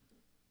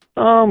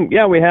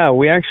 Yeah, we have.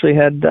 We actually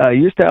had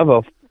used to have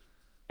a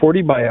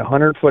 40 by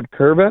 100 foot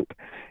curvet,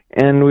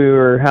 and we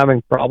were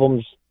having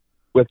problems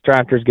with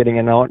tractors getting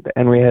in and out,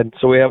 and we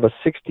have a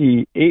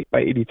 68 by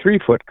 83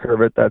 foot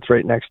curvet that's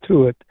right next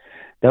to it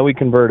that we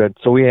converted.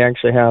 So we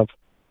actually have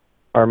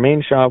our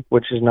main shop,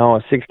 which is now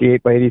a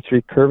 68 by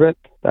 83 curvet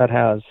that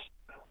has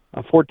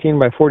a 14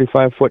 by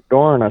 45 foot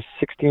door and a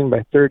 16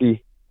 by 30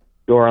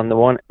 door on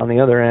the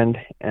other end,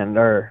 and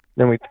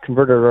then we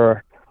converted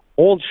our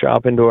old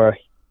shop into a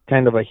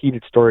kind of a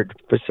heated storage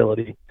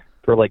facility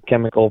for like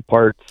chemical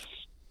parts,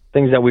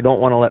 things that we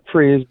don't want to let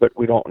freeze, but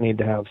we don't need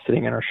to have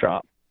sitting in our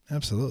shop.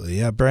 Absolutely.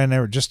 Yeah, Brian and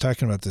I were just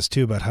talking about this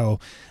too, about how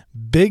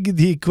big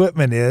the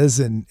equipment is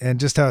and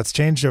just how it's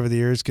changed over the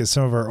years, because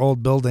some of our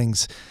old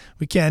buildings,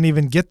 we can't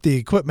even get the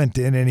equipment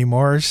in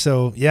anymore.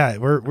 So yeah,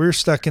 we're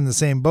stuck in the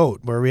same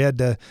boat where we had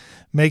to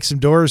make some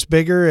doors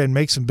bigger and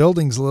make some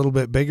buildings a little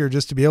bit bigger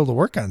just to be able to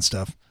work on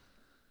stuff.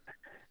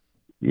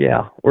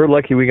 Yeah, we're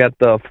lucky we got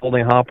the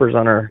folding hoppers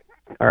on our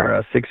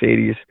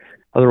 680s.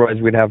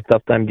 Otherwise, we'd have a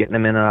tough time getting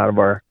them in and out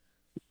of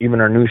even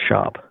our new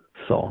shop.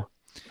 So,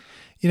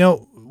 you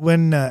know,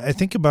 when I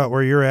think about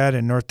where you're at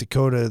in North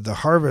Dakota, the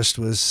harvest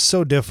was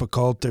so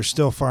difficult. There's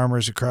still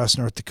farmers across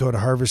North Dakota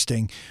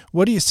harvesting.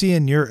 What do you see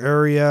in your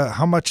area?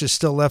 How much is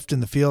still left in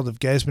the field? Have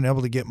guys been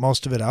able to get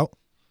most of it out?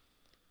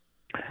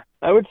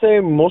 I would say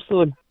most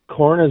of the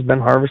corn has been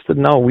harvested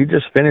now. We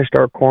just finished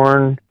our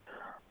corn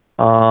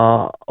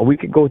a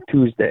week ago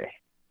Tuesday,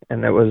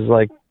 and it was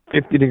like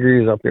 50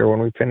 degrees up here when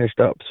we finished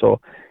up. So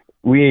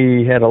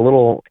we had a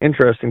little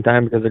interesting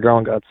time because the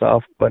ground got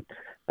soft, but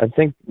I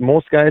think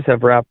most guys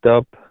have wrapped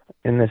up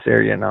in this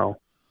area now.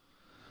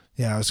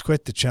 Yeah, it was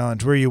quite the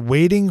challenge. Were you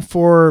waiting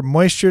for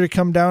moisture to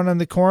come down on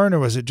the corn, or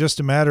was it just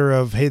a matter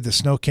of, hey, the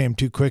snow came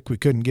too quick, we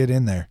couldn't get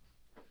in there?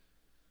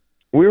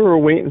 We were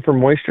waiting for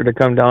moisture to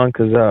come down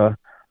because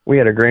we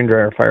had a grain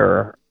dryer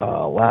fire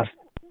last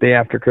day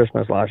after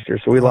Christmas last year,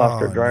 so we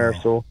lost our dryer. No.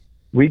 So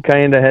we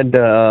kind of had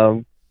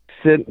to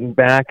sit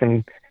back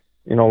and,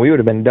 you know, we would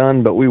have been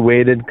done, but we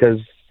waited because,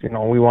 you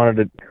know, we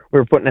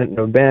were putting it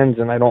into bins,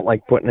 and I don't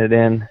like putting it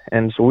in.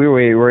 And so we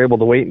were able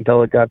to wait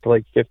until it got to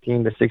like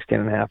 15 to 16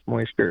 and a half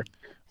moisture.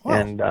 Wow.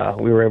 And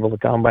we were able to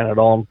combine it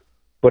all and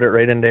put it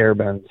right into air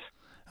bins.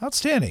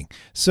 Outstanding.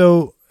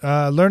 So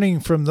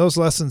learning from those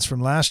lessons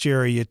from last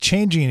year, are you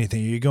changing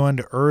anything? Are you going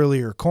to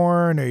earlier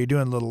corn? Are you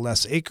doing a little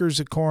less acres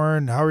of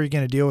corn? How are you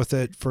going to deal with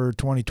it for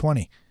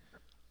 2020?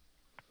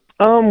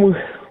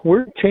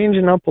 We're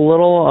changing up a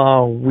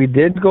little. We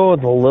did go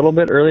with a little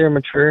bit earlier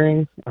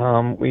maturing.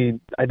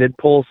 I did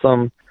pull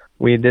some.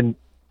 We did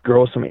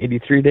grow some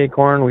 83-day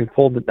corn. We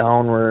pulled it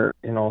down. We're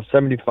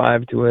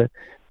 75 to an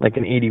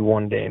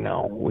 81-day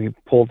now. We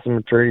pulled some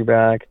maturity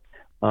back.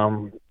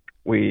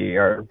 We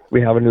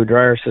have a new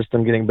dryer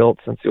system getting built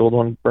since the old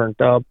one burnt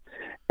up,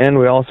 and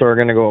we also are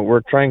going to go.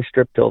 We're trying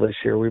strip till this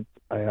year.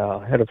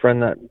 I had a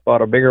friend that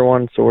bought a bigger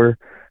one, so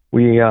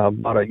we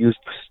bought a used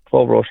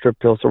 12-row strip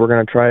till. So we're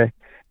going to try,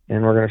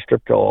 and we're going to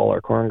strip till all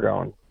our corn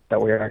ground that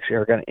we actually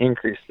are going to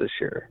increase this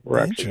year. We're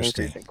actually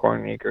increasing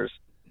corn acres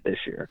this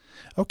year.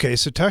 Okay,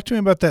 so talk to me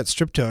about that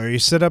strip till. Are you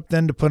set up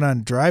then to put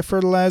on dry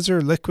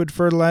fertilizer, liquid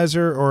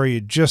fertilizer, or are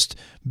you just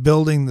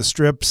building the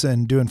strips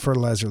and doing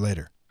fertilizer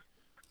later?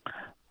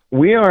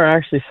 We are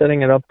actually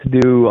setting it up to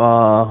do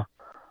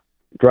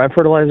dry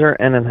fertilizer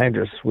and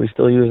anhydrous. We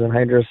still use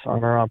anhydrous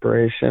on our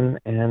operation,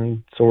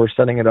 and so we're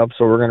setting it up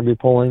so we're going to be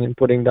pulling and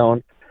putting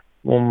down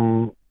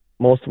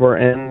most of our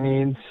N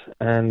needs,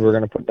 and we're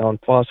going to put down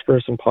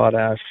phosphorus and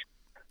potash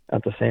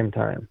at the same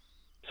time.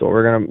 So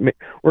we're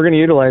going to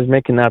utilize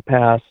making that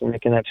pass and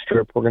making that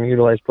strip. We're going to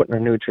utilize putting our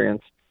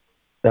nutrients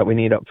that we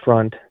need up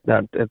front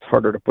that it's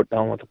harder to put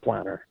down with a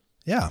planter.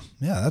 Yeah,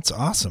 that's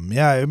awesome.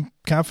 Yeah, I'm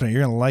confident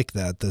you're going to like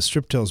that. The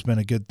strip till has been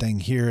a good thing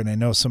here, and I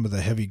know some of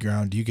the heavy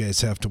ground you guys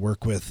have to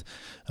work with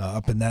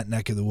up in that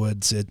neck of the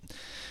woods.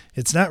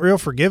 It's not real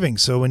forgiving,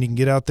 so when you can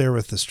get out there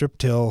with the strip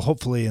till,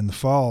 hopefully in the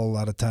fall, a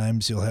lot of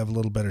times you'll have a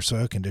little better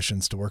soil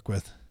conditions to work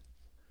with.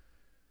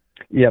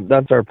 Yeah,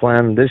 that's our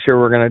plan. This year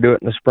we're going to do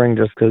it in the spring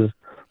just because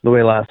the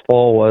way last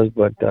fall was,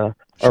 but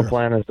our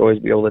plan is to always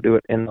be able to do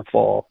it in the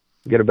fall.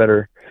 You get it,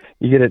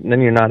 and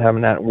then you're not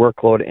having that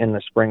workload in the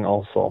spring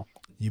also.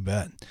 You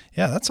bet.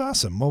 Yeah, that's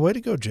awesome. Well, way to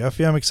go, Jeff.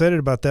 Yeah, I'm excited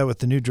about that with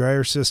the new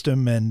dryer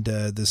system and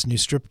this new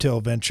strip till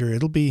venture.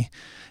 It'll be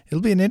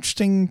an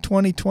interesting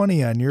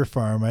 2020 on your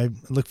farm. I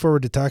look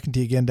forward to talking to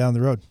you again down the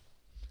road.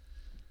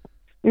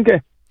 Okay.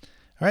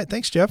 All right.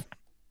 Thanks, Jeff.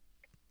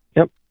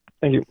 Yep.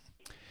 Thank you.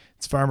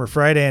 It's Farmer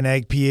Friday on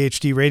Ag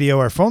PhD Radio.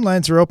 Our phone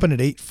lines are open at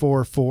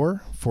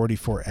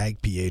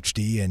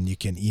 844-44-AG-PHD, and you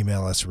can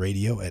email us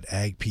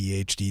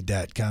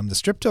radio@agphd.com. The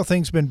strip till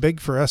thing's been big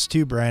for us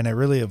too, Brian. I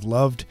really have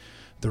loved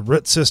the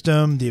root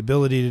system, the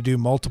ability to do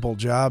multiple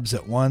jobs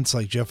at once,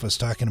 like Jeff was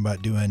talking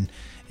about doing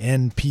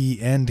N, P,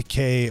 and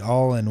K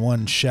all in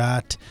one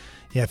shot.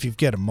 Yeah, if you've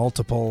got a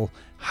multiple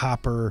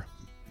hopper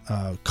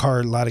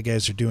cart, a lot of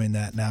guys are doing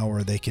that now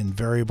where they can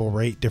variable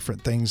rate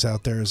different things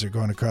out there as they're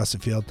going across the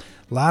field.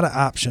 A lot of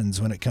options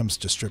when it comes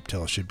to strip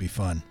till. Should be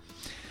fun.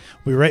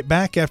 We'll be right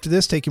back after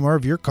this, taking more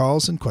of your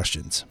calls and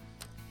questions.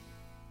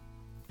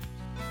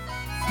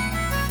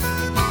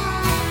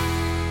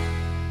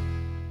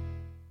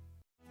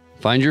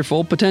 Find your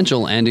full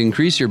potential and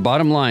increase your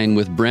bottom line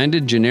with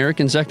branded generic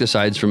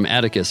insecticides from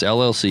Atticus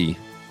LLC.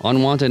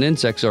 Unwanted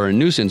insects are a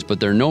nuisance,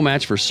 but they're no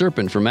match for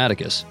Serpent from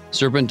Atticus.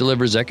 Serpent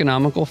delivers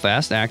economical,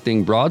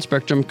 fast-acting,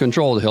 broad-spectrum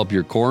control to help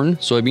your corn,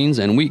 soybeans,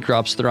 and wheat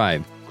crops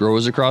thrive.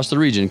 Growers across the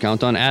region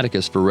count on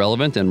Atticus for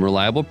relevant and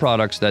reliable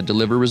products that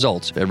deliver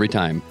results every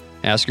time.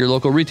 Ask your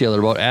local retailer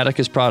about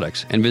Atticus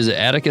products and visit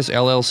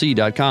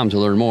atticusllc.com to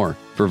learn more.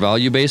 For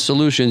value-based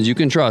solutions you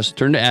can trust,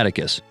 turn to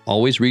Atticus.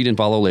 Always read and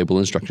follow label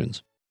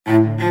instructions.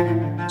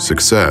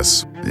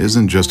 Success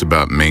isn't just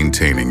about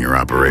maintaining your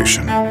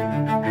operation,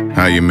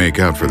 how you make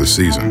out for the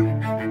season,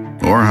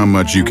 or how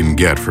much you can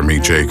get from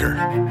each acre.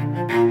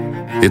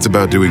 It's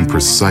about doing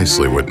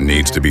precisely what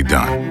needs to be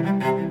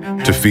done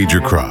to feed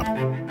your crop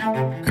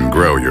and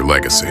grow your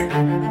legacy,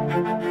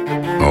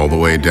 all the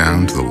way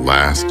down to the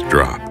last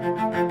drop.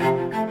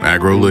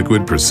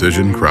 AgroLiquid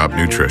Precision Crop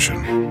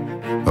Nutrition.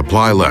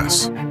 Apply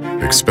less,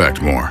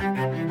 expect more.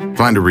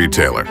 Find a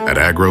retailer at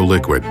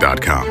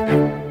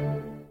agroliquid.com.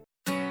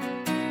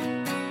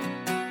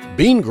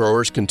 Bean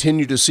growers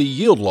continue to see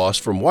yield loss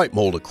from white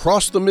mold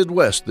across the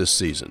Midwest this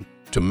season.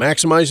 To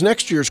maximize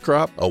next year's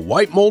crop, a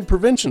white mold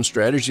prevention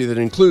strategy that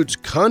includes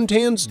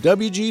Contans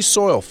WG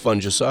soil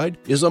fungicide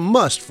is a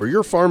must for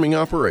your farming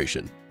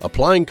operation.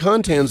 Applying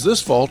Contans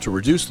this fall to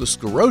reduce the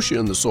sclerotia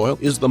in the soil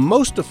is the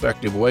most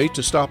effective way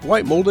to stop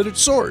white mold at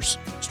its source.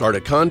 Start a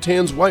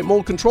Contans white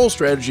mold control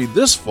strategy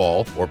this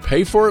fall or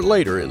pay for it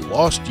later in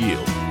lost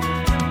yield.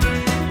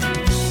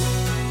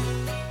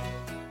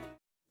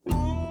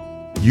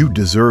 You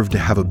deserve to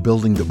have a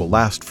building that will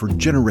last for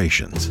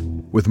generations.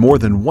 With more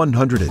than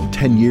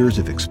 110 years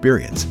of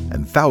experience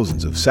and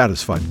thousands of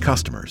satisfied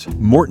customers,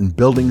 Morton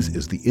Buildings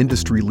is the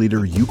industry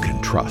leader you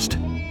can trust.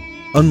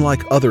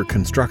 Unlike other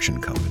construction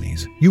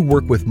companies, you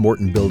work with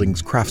Morton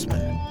Buildings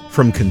craftsmen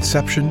from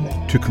conception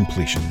to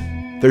completion.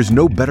 There's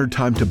no better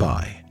time to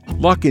buy.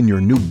 Lock in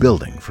your new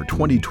building for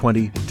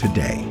 2020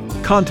 today.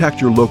 Contact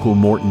your local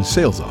Morton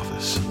sales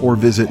office or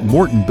visit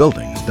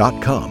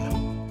mortonbuildings.com.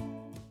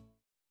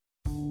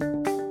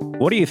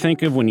 What do you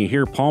think of when you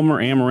hear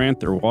Palmer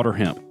Amaranth or water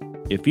hemp?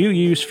 If you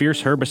use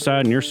Fierce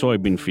herbicide in your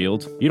soybean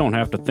fields, you don't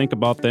have to think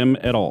about them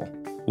at all.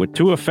 With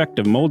 2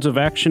 effective modes of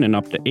action and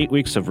up to 8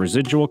 weeks of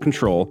residual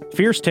control,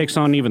 Fierce takes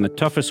on even the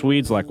toughest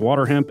weeds like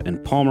water hemp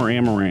and Palmer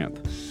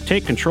amaranth.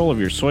 Take control of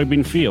your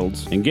soybean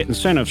fields and get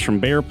incentives from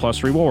Bayer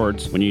Plus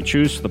Rewards when you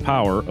choose the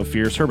power of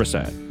Fierce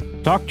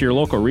herbicide. Talk to your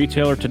local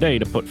retailer today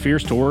to put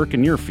Fierce to work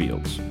in your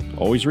fields.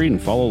 Always read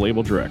and follow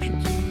label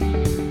directions.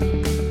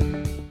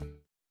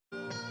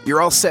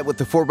 You're all set with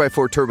the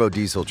 4x4 turbo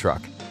diesel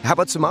truck. How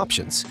about some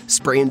options?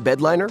 Spray and bed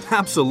liner?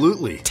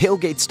 Absolutely.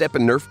 Tailgate step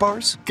and Nerf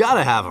bars?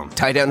 Gotta have them.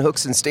 Tie-down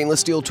hooks and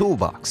stainless steel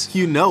toolbox?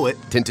 You know it.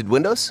 Tinted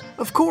windows?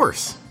 Of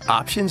course.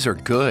 Options are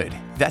good.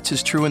 That's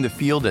as true in the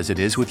field as it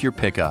is with your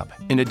pickup.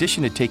 In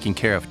addition to taking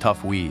care of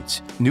tough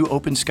weeds, new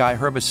Open Sky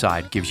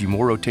herbicide gives you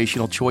more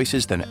rotational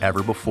choices than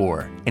ever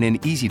before and an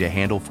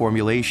easy-to-handle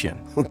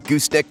formulation.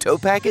 Gooseneck tow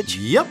package?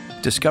 Yep.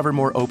 Discover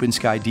more Open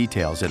Sky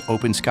details at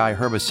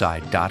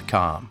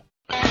OpenSkyHerbicide.com.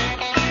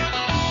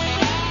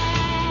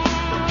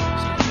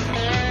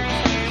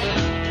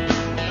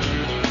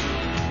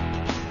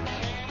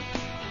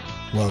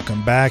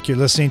 Welcome back. You're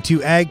listening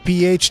to Ag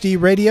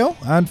PhD Radio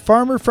on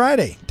Farmer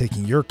Friday,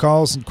 taking your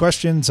calls and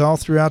questions all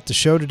throughout the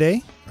show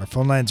today. Our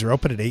phone lines are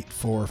open at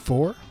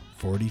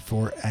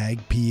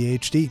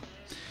 844-44-AG-PhD. You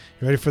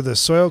ready for the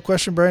soil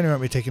question, Brian, or you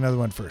want me to take another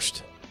one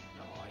first?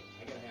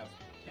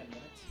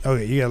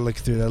 Okay, you got to look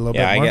through that a little bit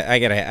more. Yeah, I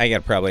got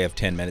to probably have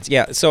 10 minutes.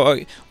 Yeah, so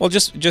well,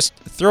 just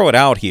throw it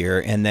out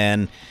here, and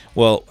then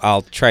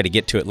I'll try to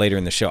get to it later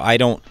in the show. I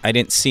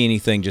didn't see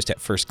anything just at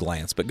first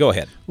glance, but go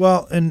ahead.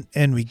 Well,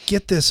 and we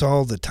get this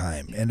all the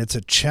time, and it's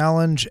a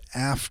challenge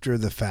after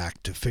the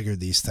fact to figure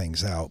these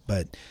things out.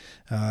 But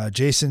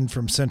Jason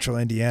from Central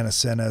Indiana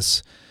sent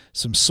us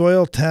some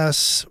soil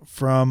tests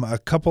from a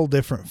couple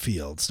different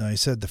fields. Now, he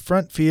said the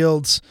front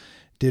fields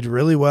did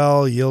really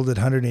well, yielded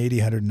 180,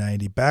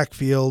 190. Back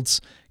fields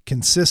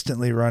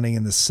consistently running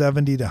in the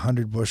 70 to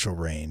 100 bushel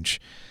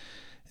range.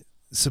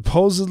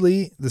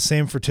 Supposedly the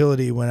same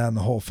fertility went on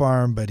the whole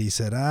farm, but he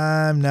said,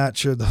 I'm not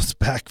sure those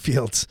back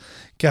fields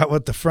got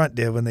what the front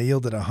did when they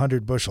yielded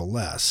 100 bushel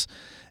less.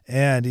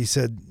 And he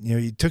said,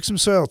 he took some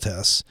soil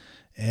tests,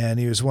 and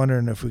he was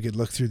wondering if we could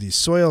look through these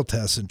soil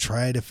tests and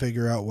try to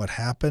figure out what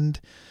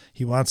happened.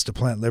 He wants to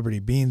plant Liberty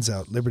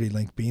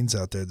Link beans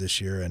out there this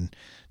year, and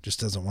just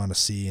doesn't want to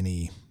see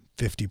any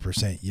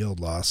 50% yield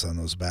loss on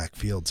those back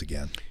fields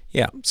again.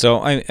 Yeah,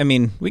 so I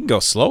mean, we can go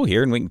slow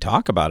here and we can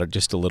talk about it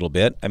just a little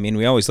bit. I mean,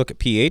 we always look at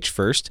pH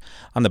first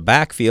on the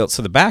back field.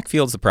 So the back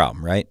field's the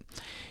problem, right?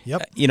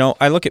 Yep.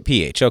 I look at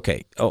pH.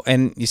 Okay. Oh,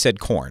 and you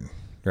said corn,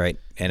 right?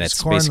 And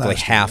it's basically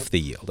half the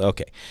yield.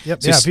 Okay.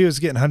 Yep. So if he was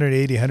getting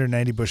 180,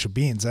 190 bushel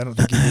beans, I don't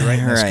think he'd be right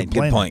in this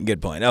complaining. Good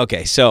point.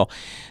 Okay, so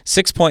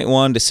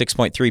 6.1 to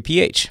 6.3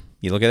 pH.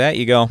 You look at that,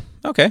 you go,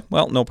 okay,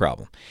 well, no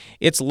problem.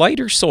 It's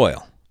lighter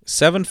soil.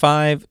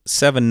 7.5,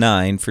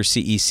 7.9 for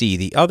CEC.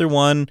 The other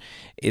one,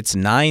 it's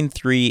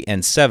 9.3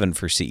 and 7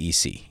 for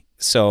CEC.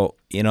 So,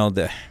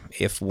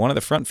 if one of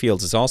the front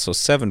fields is also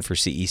 7 for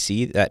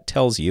CEC, that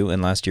tells you,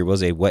 and last year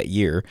was a wet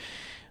year,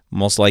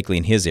 most likely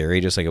in his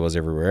area, just like it was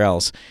everywhere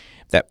else,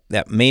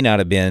 that may not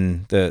have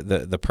been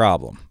the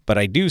problem. But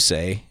I do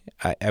say,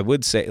 I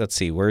would say, let's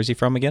see, where is he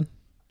from again?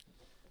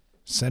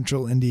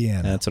 Central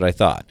Indiana. That's what I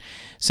thought.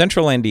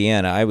 Central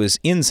Indiana, I was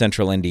in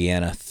Central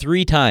Indiana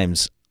 3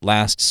 times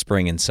last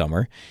spring and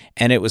summer,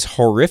 and it was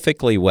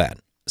horrifically wet.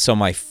 So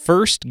my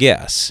first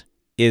guess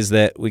is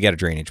that we got a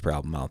drainage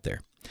problem out there.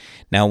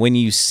 Now, when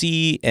you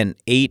see an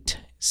 8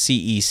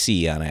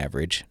 CEC on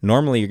average,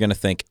 normally you're going to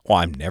think,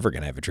 I'm never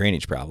going to have a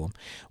drainage problem.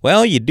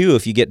 Well, you do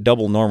if you get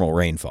double normal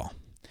rainfall.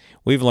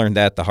 We've learned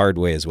that the hard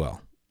way as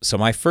well. So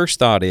my first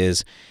thought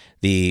is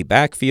the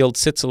back field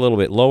sits a little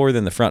bit lower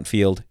than the front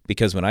field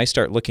because when I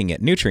start looking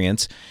at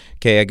nutrients,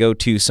 I go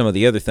to some of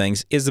the other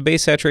things. Is the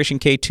base saturation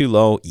K too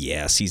low?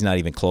 Yes, he's not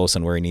even close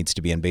on where he needs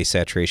to be in base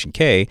saturation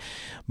K.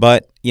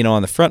 But,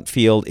 on the front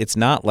field, it's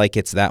not like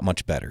it's that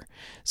much better.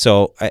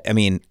 So,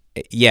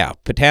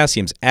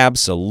 potassium's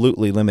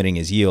absolutely limiting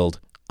his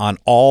yield on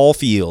all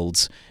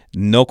fields,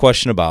 no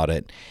question about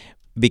it.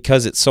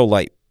 Because it's so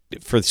light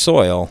for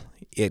soil,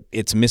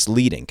 it's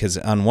misleading because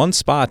on one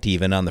spot,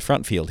 even on the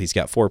front field, he's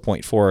got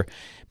 4.4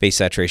 base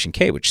saturation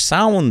K, which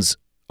sounds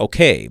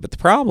okay. But the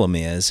problem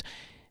is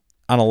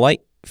on a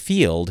light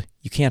field,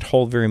 you can't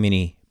hold very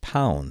many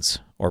pounds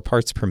or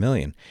parts per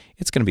million.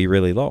 It's going to be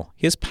really low.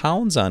 His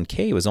pounds on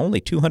K was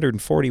only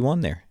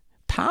 241 there.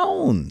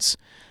 Pounds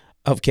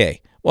of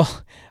K.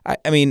 Well,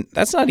 I mean,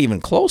 that's not even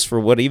close for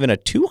what even a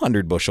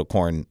 200 bushel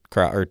corn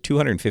crop or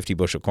 250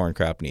 bushel corn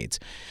crop needs.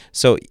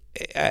 So,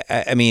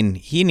 I mean,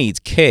 he needs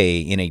K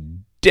in a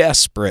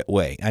desperate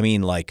way. I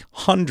mean, like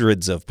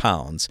hundreds of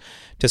pounds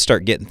to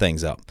start getting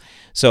things up.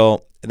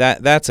 So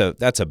that's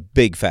a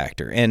big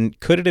factor. And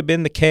could it have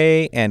been the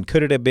K? And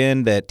could it have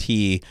been that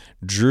he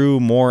drew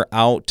more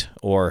out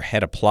or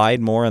had applied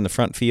more on the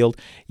front field?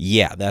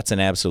 Yeah, that's an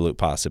absolute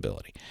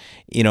possibility.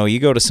 You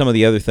go to some of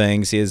the other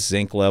things. His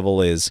zinc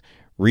level is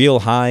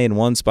real high in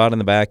one spot in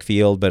the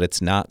backfield, but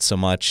it's not so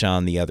much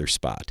on the other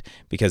spot,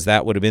 because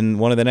that would have been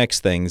one of the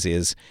next things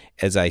is,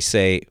 as I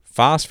say,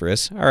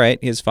 phosphorus. All right,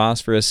 his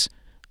phosphorus,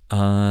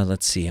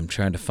 let's see, I'm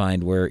trying to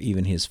find where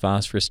even his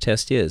phosphorus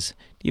test is.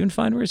 Do you even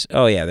find where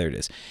oh yeah, there it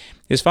is.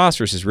 His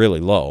phosphorus is really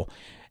low,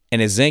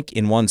 and his zinc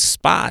in one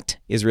spot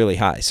is really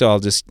high. So I'll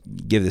just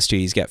give this to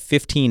you. He's got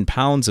 15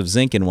 pounds of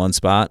zinc in one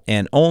spot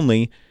and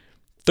only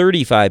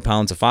 35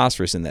 pounds of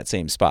phosphorus in that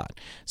same spot.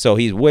 So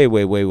he's way,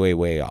 way, way, way,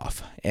 way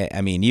off.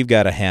 I mean, you've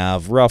got to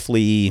have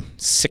roughly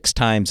 6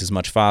 times as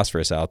much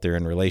phosphorus out there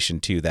in relation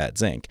to that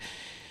zinc.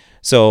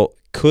 So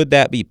could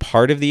that be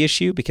part of the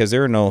issue because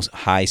there are no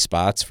high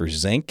spots for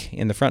zinc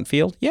in the front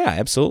field? Yeah,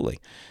 absolutely.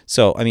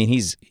 So, I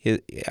mean,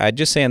 I'd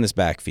just say on this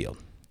backfield,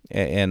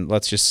 and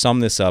let's just sum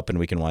this up and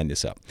we can wind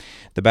this up.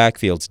 The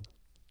backfield's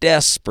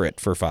desperate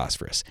for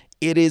phosphorus.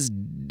 It is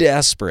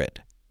desperate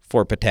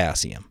for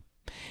potassium.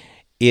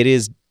 It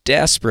is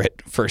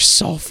desperate for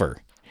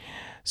sulfur.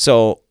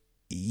 So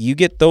you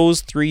get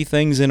those 3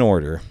 things in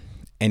order,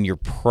 and you're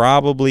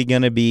probably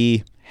going to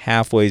be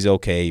halfway's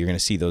okay. You're going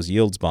to see those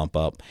yields bump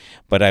up.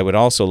 But I would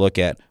also look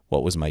at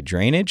what was my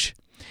drainage,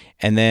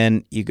 and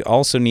then you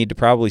also need to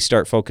probably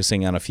start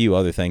focusing on a few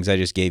other things. I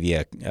just gave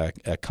you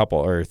a couple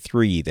or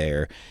 3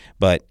 there,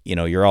 but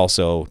you're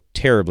also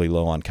terribly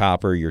low on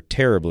copper. You're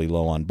terribly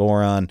low on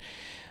boron.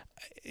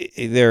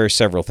 There are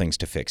several things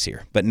to fix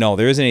here. But no,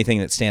 there isn't anything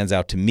that stands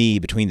out to me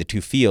between the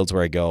 2 fields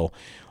where I go,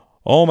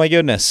 oh my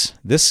goodness,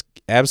 this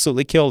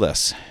absolutely killed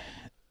us.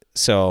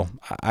 So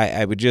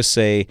I would just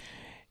say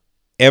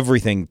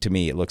everything to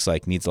me, it looks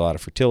like, needs a lot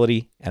of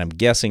fertility, and I'm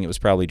guessing it was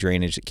probably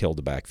drainage that killed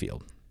the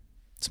backfield.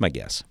 It's my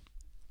guess,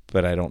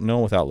 but I don't know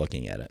without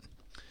looking at it.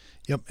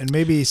 Yep, and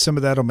maybe some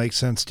of that will make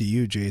sense to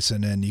you,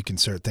 Jason, and you can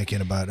start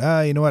thinking about,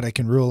 you know what, I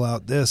can rule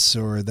out this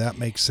or that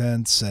makes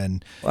sense.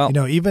 And,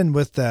 even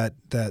with that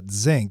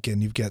zinc,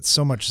 and you've got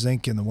so much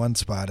zinc in the one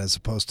spot as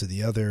opposed to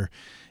the other,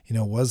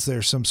 was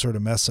there some sort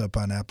of mess up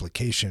on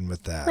application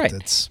with that?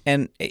 Right.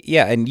 And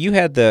you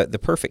had the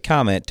perfect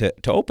comment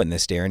to open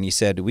this, Darren. You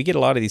said, we get a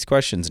lot of these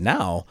questions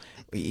now.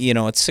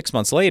 It's 6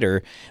 months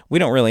later. We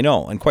don't really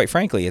know. And quite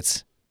frankly,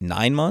 it's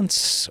 9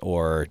 months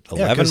or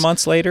 11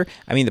 months later.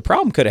 I mean, the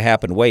problem could have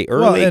happened way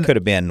early. It could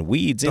have been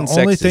weeds,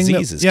 insects,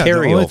 diseases,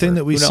 carryover. The only thing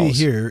that we see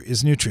here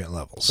is nutrient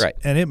levels. Right.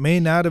 And it may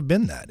not have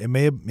been that. It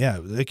may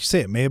have, like you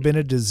say, it may have been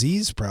a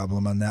disease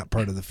problem on that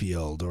part of the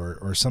field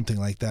or something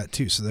like that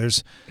too. So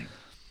there's...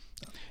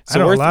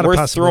 So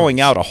we're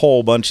throwing out a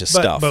whole bunch of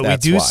stuff. But we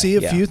do see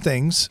a few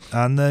things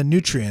on the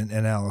nutrient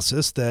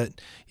analysis that,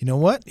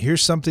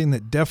 here's something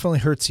that definitely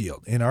hurts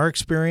yield. In our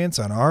experience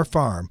on our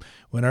farm,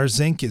 when our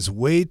zinc is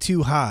way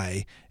too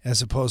high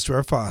as opposed to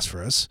our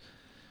phosphorus,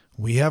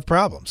 we have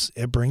problems.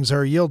 It brings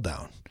our yield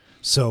down.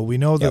 So we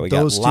know that we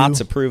those got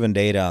lots of proven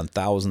data on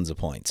thousands of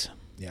points.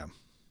 Yeah.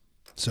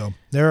 So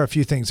there are a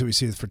few things that we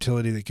see with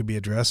fertility that could be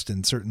addressed,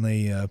 and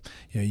certainly,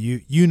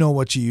 you know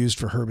what you used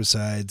for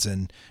herbicides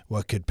and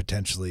what could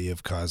potentially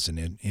have caused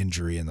an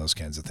injury and those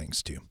kinds of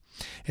things too.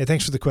 Hey,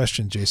 thanks for the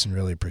question, Jason.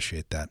 Really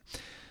appreciate that.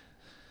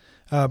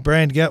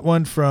 Brian, get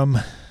one from.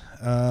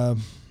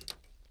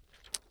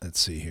 Let's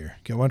see here.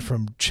 Got one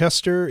from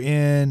Chester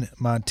in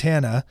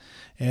Montana,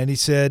 and he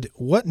said,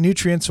 what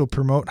nutrients will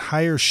promote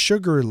higher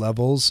sugar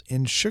levels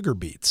in sugar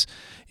beets?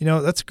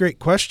 That's a great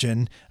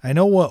question. I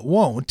know what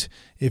won't.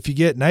 If you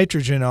get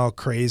nitrogen all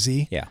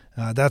crazy,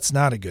 that's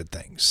not a good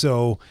thing.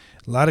 So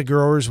a lot of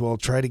growers will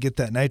try to get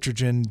that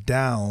nitrogen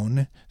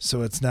down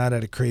so it's not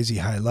at a crazy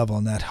high level,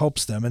 and that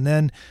helps them. And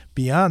then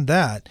beyond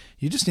that,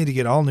 you just need to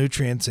get all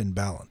nutrients in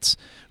balance.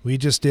 We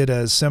just did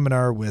a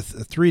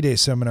 3-day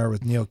seminar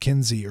with Neil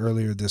Kinsey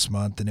earlier this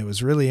month, and it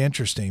was really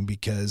interesting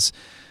because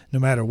no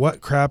matter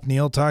what crop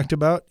Neil talked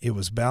about, it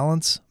was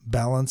balance,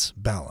 balance,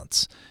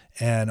 balance.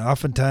 And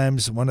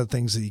oftentimes one of the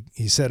things that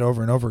he said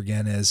over and over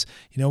again is,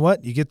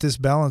 you get this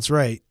balance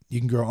right, you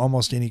can grow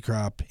almost any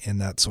crop in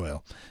that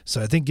soil.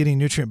 So I think getting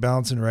nutrient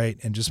balance right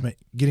and just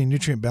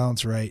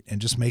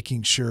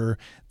making sure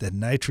that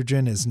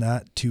nitrogen is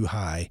not too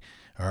high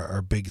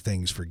are big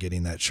things for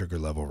getting that sugar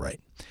level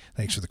right.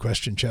 Thanks for the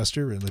question,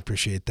 Chester. Really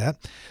appreciate that.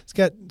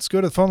 Let's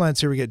go to the phone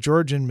lines here. We got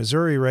George in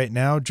Missouri right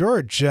now.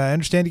 George, I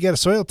understand you got a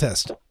soil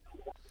test.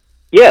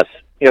 Yes,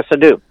 I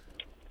do.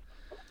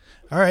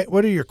 All right,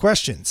 what are your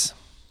questions?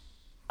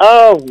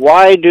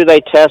 Why do they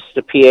test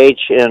the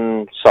pH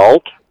in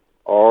salt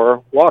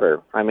or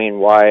water? I mean,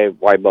 why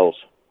both?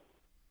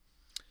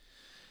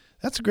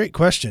 That's a great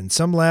question.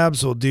 Some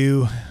labs will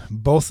do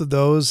both of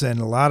those,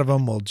 and a lot of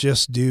them will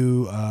just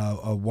do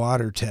a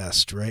water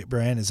test, right,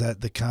 Brian? Is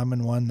that the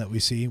common one that we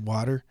see,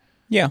 water?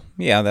 Yeah,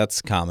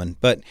 that's common.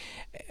 But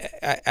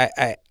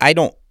I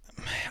don't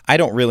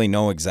really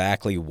know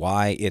exactly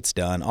why it's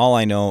done. All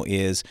I know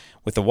is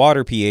with the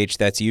water pH,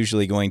 that's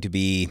usually going to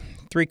be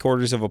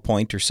 3/4 of a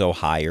point or so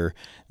higher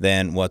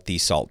than what the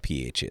salt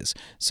pH is.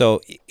 So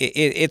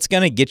it's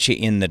going to get you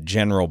in the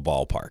general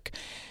ballpark.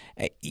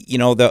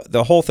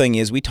 the whole thing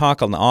is we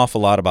talk an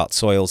awful lot about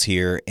soils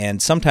here,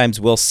 and sometimes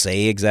we'll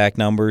say exact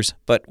numbers,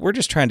 but we're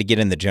just trying to get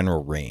in the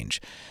general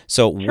range.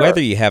 So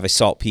whether you have a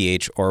salt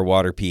pH or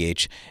water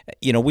pH,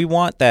 we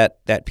want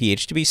that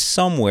pH to be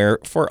somewhere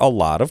for a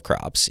lot of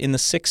crops in the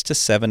 6 to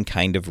 7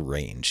 kind of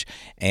range.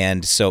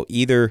 And so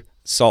either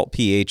salt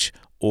pH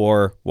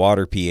or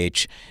water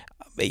pH,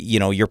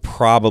 you're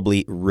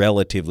probably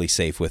relatively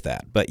safe with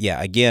that. But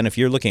yeah, again, if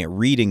you're looking at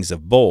readings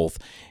of both,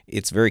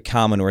 it's very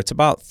common where it's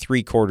about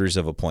 3/4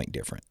 of a point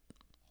different.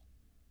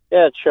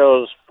 Yeah, it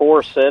shows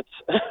 4 sits,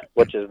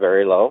 which is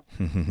very low.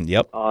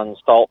 Yep. On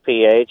salt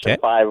pH,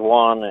 and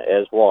 5.1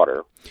 as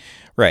water.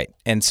 Right.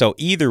 And so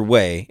either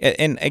way,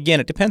 and again,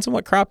 it depends on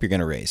what crop you're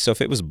going to raise. So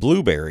if it was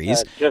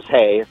blueberries. Just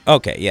hay.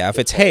 Okay, yeah. If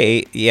it's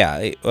hay,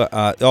 yeah.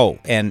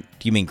 And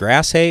do you mean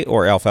grass hay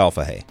or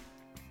alfalfa hay?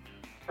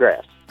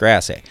 Grass.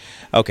 Grass hay.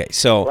 Okay,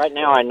 so right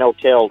now I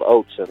no-tilled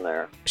oats in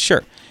there.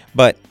 Sure,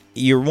 but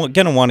you're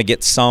going to want to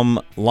get some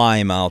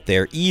lime out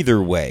there.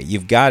 Either way,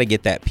 you've got to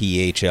get that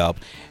pH up.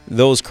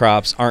 Those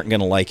crops aren't going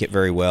to like it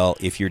very well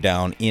if you're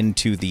down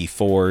into the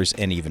 4s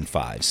and even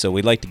 5s. So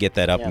we'd like to get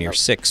that up near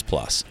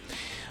 6+.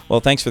 Well,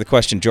 thanks for the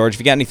question, George.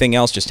 If you got anything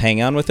else, just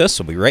hang on with us.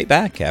 We'll be right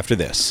back after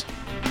this.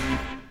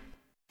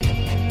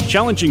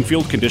 Challenging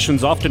field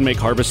conditions often make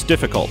harvest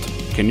difficult.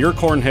 Can your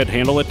corn head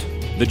handle it?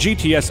 The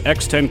GTS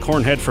X10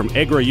 corn head from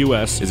Agra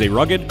US is a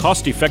rugged,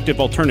 cost-effective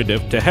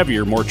alternative to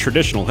heavier, more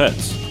traditional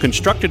heads.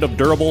 Constructed of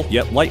durable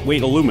yet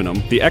lightweight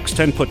aluminum, the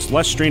X10 puts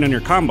less strain on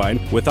your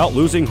combine without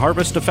losing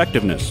harvest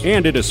effectiveness.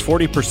 And it is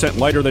 40%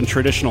 lighter than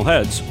traditional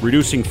heads,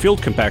 reducing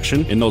field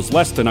compaction in those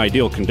less than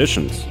ideal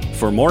conditions.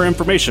 For more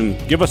information,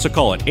 give us a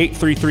call at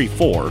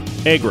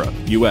 8334-AGRA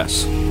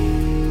US.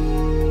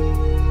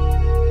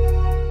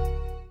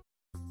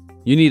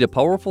 You need a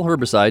powerful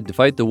herbicide to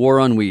fight the war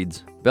on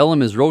weeds.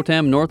 Bellum is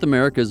Rotam North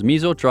America's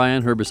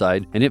mesotrione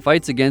herbicide, and it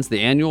fights against the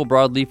annual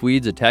broadleaf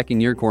weeds attacking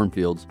your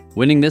cornfields.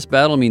 Winning this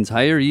battle means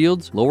higher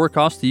yields, lower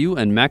cost to you,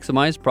 and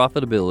maximized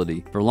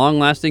profitability. For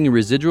long-lasting and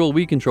residual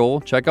weed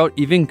control, check out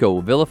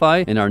Evinco,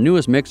 Vilify, and our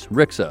newest mix,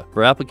 Rixa.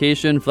 For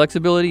application,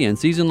 flexibility, and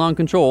season-long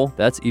control,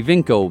 that's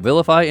Evinco,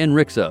 Vilify, and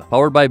Rixa,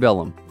 powered by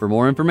Bellum. For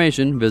more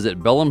information, visit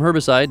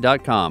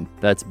BellumHerbicide.com.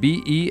 That's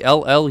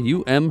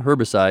BELLUM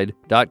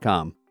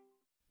Herbicide.com.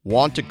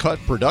 Want to cut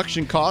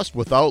production costs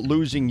without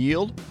losing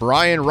yield?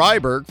 Brian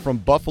Ryberg from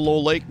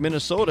Buffalo Lake,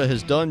 Minnesota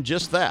has done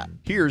just that.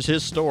 Here's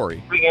his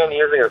story. We began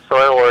using a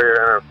Soil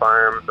Warrior on our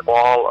farm the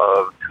fall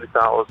of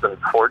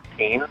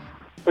 2014.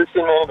 We've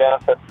seen many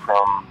benefits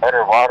from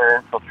better water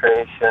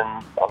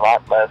infiltration, a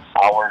lot less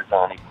hours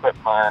on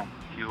equipment,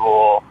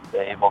 fuel,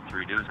 been able to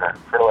reduce our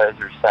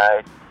fertilizer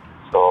side,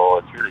 so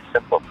it's really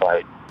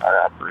simplified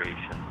our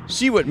operation.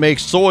 See what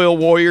makes Soil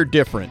Warrior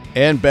different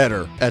and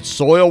better at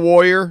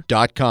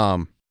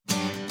soilwarrior.com.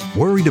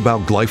 Worried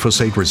about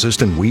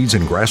glyphosate-resistant weeds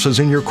and grasses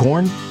in your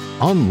corn?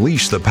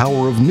 Unleash the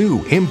power of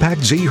new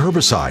Impact Z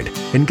herbicide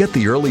and get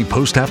the early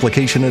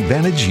post-application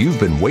advantage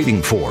you've been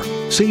waiting for.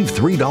 Save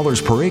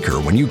 $3 per acre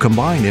when you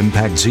combine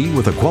Impact Z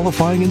with a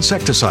qualifying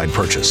insecticide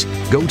purchase.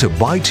 Go to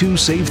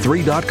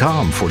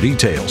buy2save3.com for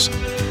details.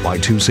 Buy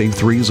 2 Save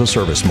 3 is a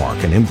service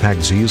mark and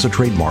Impact Z is a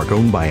trademark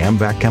owned by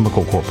Amvac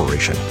Chemical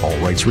Corporation. All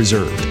rights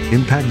reserved.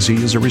 Impact Z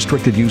is a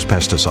restricted use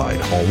pesticide.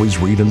 Always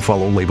read and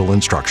follow label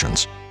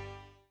instructions.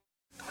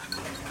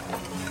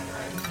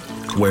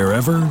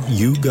 Wherever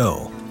you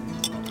go,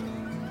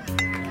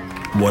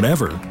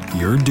 whatever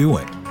you're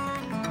doing,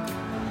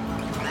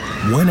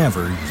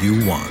 whenever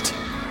you want.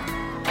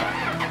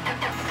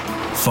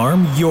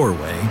 Farm your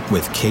way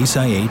with Case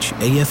IH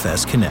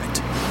AFS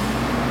Connect.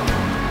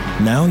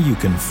 Now you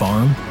can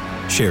farm,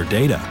 share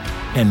data,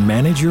 and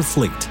manage your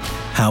fleet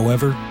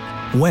however,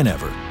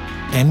 whenever,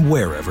 and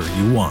wherever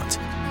you want.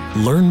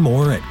 Learn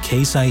more at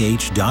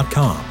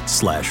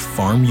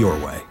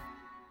caseih.com/farmyourway.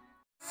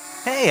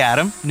 Hey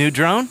Adam, new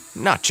drone?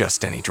 Not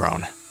just any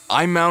drone.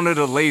 I mounted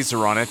a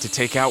laser on it to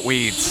take out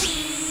weeds.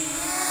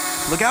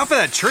 Look out for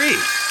that tree!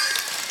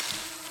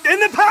 And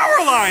the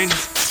power lines!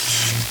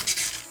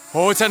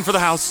 Oh, it's heading for the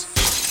house.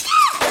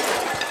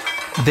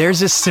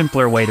 There's a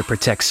simpler way to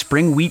protect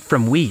spring wheat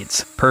from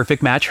weeds.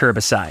 Perfect Match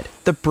Herbicide.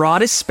 The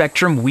broadest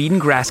spectrum weed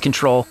and grass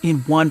control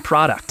in one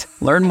product.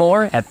 Learn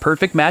more at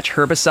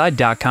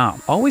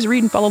perfectmatchherbicide.com. Always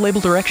read and follow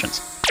label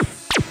directions.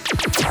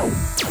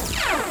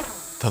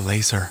 The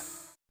laser.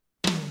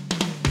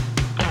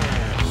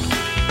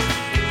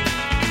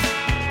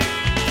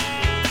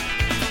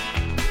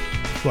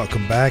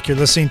 Welcome back. You're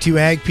listening to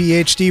Ag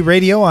PhD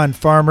Radio on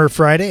Farmer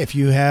Friday. If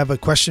you have a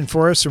question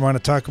for us or want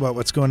to talk about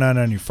what's going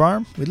on your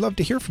farm, we'd love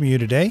to hear from you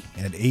today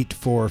at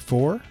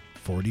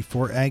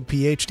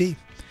 844-44-AG-PhD.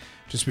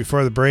 Just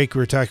before the break, we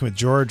were talking with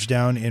George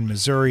down in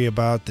Missouri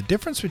about the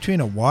difference between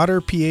a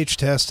water pH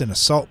test and a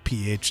salt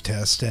pH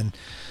test. And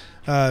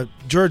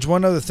George,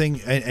 one other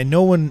thing, I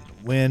know when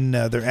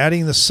they're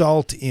adding the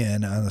salt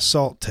in on the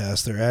salt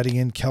test, they're adding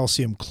in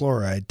calcium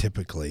chloride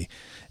typically.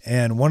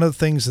 And one of the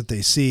things that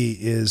they see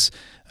is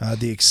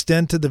the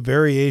extent of the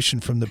variation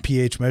from the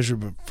pH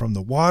measurement from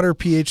the water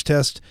pH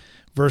test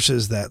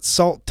versus that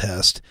salt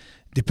test.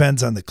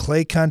 depends on the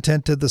clay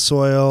content of the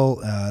soil,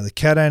 the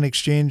cation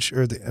exchange,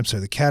 or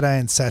the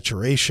cation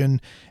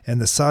saturation,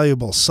 and the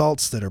soluble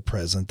salts that are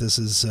present. This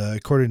is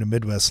according to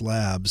Midwest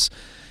Labs.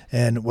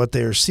 And what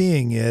they are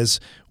seeing is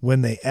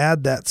when they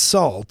add that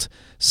salt,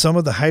 some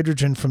of the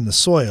hydrogen from the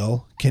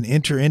soil can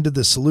enter into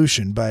the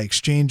solution by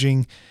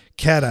exchanging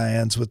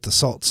cations with the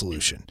salt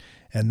solution.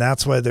 And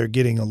that's why they're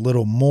getting a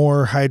little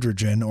more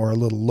hydrogen or a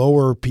little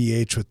lower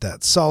pH with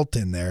that salt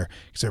in there,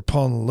 because they're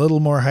pulling a little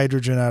more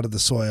hydrogen out of the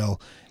soil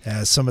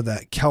as some of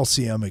that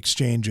calcium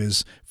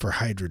exchanges for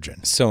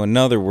hydrogen. So in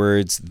other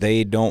words,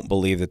 they don't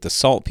believe that the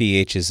salt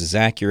pH is as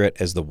accurate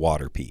as the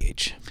water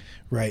pH.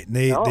 Right. And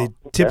they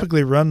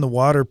typically run the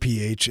water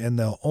pH, and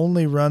they'll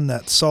only run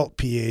that salt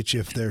pH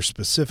if they're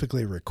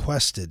specifically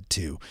requested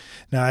to.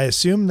 Now, I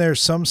assume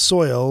there's some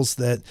soils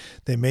that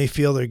they may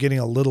feel they're getting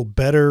a little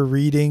better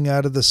reading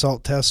out of the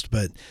salt test,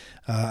 but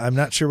I'm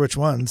not sure which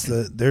ones.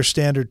 Their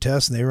standard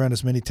test, and they run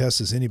as many tests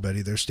as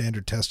anybody, their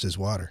standard test is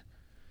water.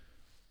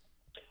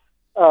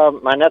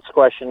 My next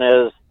question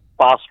is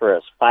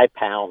phosphorus, 5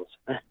 pounds.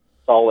 That's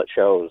all it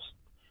shows.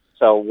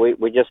 So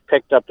we just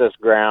picked up this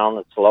ground.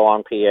 It's low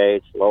on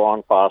pH, low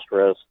on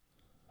phosphorus.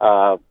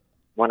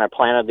 When I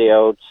planted the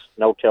oats,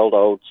 no-tilled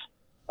oats,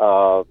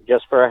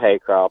 just for a hay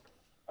crop,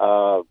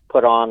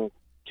 put on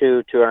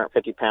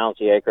 250 pounds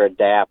the acre of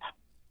DAP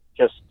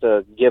just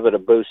to give it a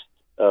boost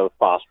of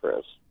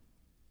phosphorus.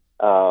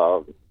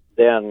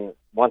 Then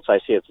once I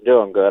see it's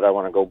doing good, I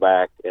want to go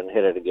back and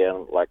hit it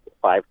again, like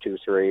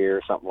 5-2-3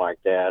 or something like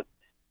that.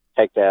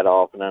 Take that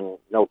off, and then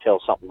no-till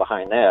something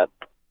behind that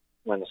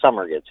when the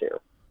summer gets here.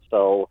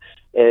 So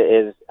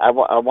I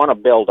want a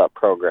build-up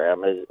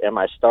program. Am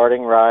I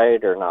starting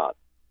right or not?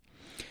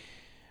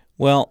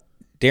 Well,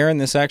 Darren,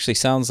 this actually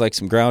sounds like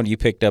some ground you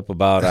picked up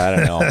about,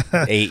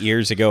 8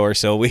 years ago or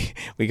so. We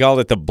called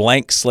it the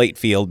blank slate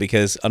field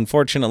because,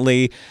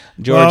 unfortunately,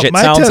 George, it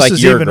sounds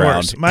like your ground.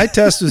 Worse. My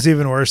test was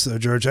even worse, though,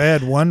 George. I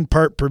had 1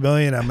 part per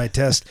million on my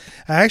test.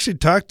 I actually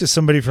talked to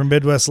somebody from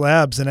Midwest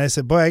Labs, and I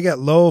said, boy, I got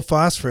low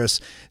phosphorus.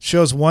 It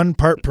shows 1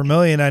 part per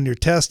million on your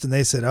test. And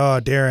they said, oh,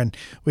 Darren,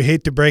 we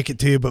hate to break it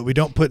to you, but we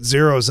don't put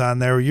zeros on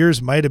there.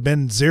 Yours might have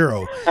been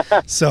 0.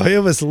 So it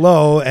was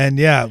low, and,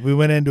 yeah, we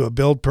went into a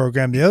build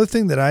program. The other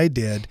thing that I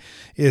did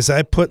is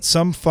I put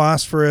some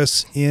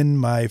phosphorus in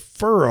my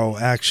furrow,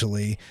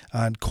 actually,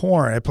 on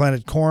corn. I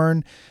planted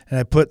corn, and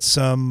I put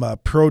some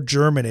Pro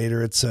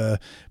Germinator. It's a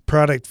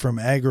product from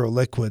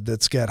AgroLiquid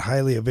that's got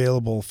highly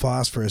available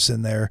phosphorus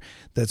in there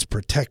that's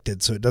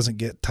protected so it doesn't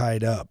get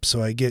tied up.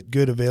 So I get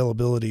good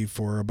availability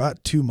for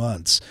about 2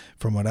 months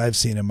from what I've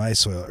seen in my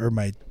soil or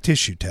my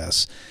tissue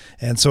tests.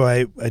 And so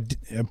I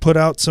put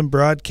out some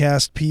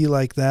broadcast pea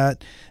like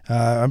that.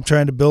 I'm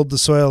trying to build the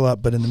soil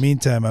up, but in the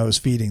meantime, I was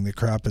feeding the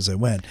crop as I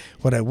went.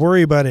 What I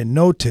worry about in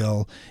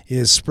no-till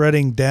is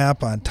spreading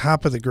DAP on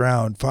top of the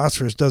ground.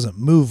 Phosphorus doesn't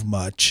move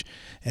much,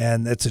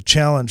 and it's a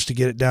challenge to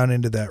get it down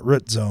into that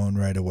root zone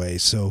right away.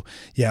 So,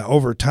 yeah,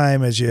 over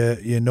time, as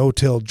you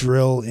no-till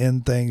drill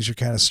in things, you're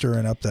kind of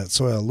stirring up that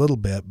soil a little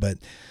bit, but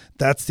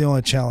that's the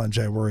only challenge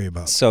I worry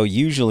about. So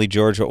usually,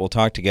 George, what we'll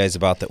talk to guys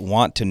about that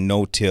want to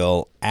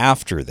no-till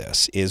after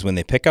this is when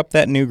they pick up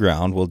that new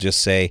ground, we'll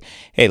just say,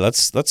 hey,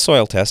 let's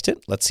soil test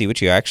it. Let's see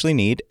what you actually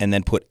need, and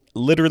then put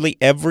literally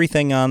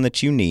everything on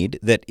that you need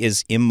that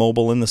is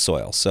immobile in the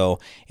soil. So,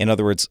 in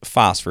other words,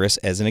 phosphorus,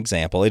 as an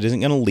example, it isn't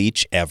going to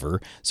leach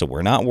ever, so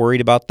we're not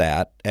worried about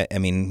that. I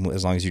mean,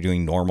 as long as you're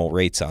doing normal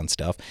rates on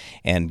stuff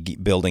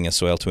and building a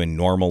soil to a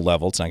normal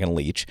level, it's not going to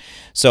leach.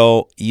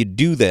 So, you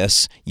do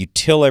this, you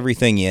till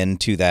everything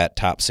into that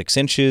top 6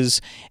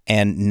 inches,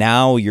 and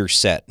now you're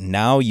set.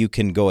 Now you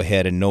can go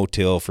ahead and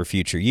no-till for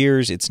future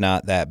years. It's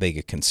not that big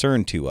a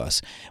concern to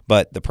us.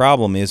 But the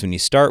problem is when you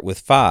start with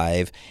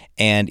 5,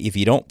 and if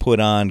you don't put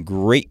on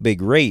great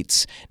big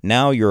rates,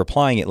 now you're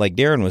applying it, like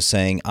Darren was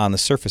saying, on the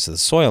surface of the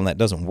soil, and that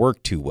doesn't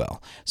work too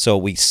well. So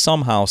we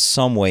somehow,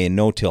 some way in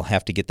no-till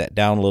have to get that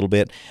down a little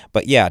bit.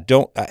 But yeah,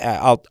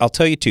 I'll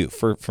tell you too,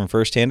 from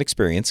firsthand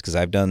experience, because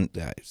I've done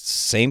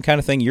same kind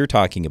of thing you're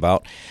talking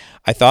about.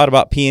 I thought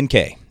about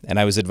P&K, and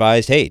I was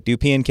advised, hey, do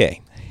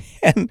P&K.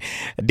 And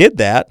I did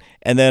that,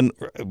 and then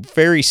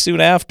very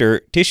soon after,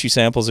 tissue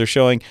samples are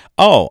showing,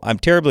 oh, I'm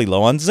terribly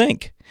low on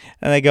zinc.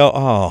 And I go,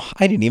 oh,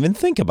 I didn't even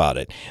think about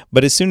it.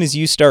 But as soon as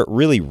you start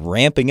really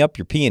ramping up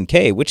your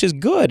P&K, which is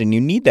good, and you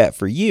need that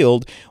for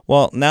yield,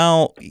 well,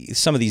 now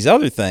some of these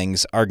other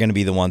things are going to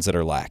be the ones that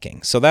are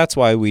lacking. So that's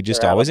why we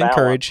just always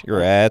encourage,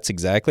 that's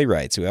exactly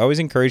right. So we always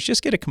encourage,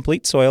 just get a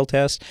complete soil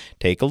test,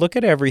 take a look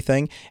at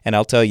everything, and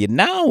I'll tell you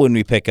now when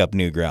we pick up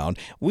new ground,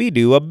 we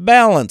do a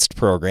balanced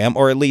program,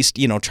 or at least,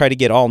 try to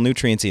get all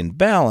nutrients in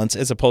balance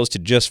as opposed to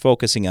just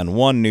focusing on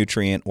one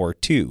nutrient or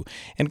 2.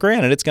 And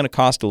granted, it's going to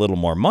cost a little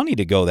more money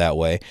to go that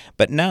way,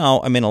 but now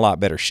I'm in a lot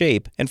better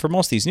shape, and for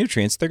most of these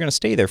nutrients, they're going to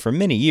stay there for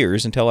many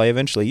years until I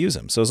eventually use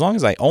them. So as long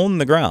as I own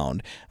the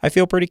ground, I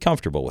feel pretty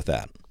comfortable with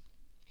that.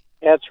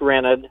 Yeah, it's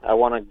rented. I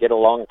want to get a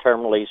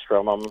long-term lease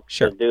from them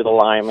to do the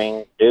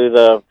liming, do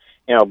the,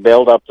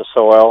 build up the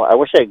soil. I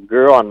wish I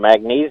grew on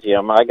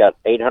magnesium. I got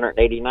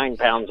 889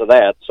 pounds of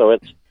that, so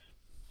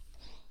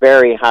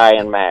very high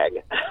in mag.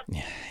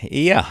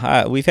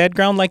 Yeah, we've had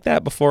ground like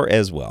that before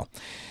as well.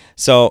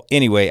 So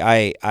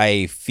anyway,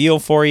 I feel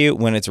for you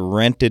when it's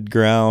rented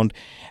ground.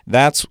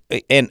 That's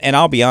and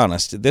I'll be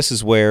honest, this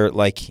is where,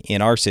 like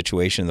in our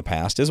situation in the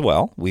past as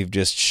well, we've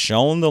just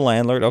shown the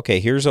landlord, okay,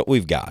 here's what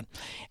we've got,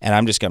 and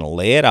I'm just going to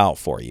lay it out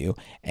for you.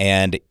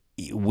 And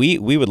we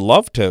would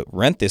love to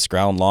rent this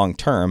ground long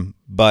term,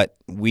 but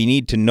we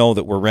need to know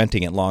that we're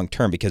renting it long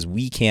term, because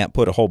we can't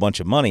put a whole bunch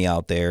of money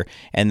out there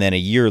and then a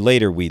year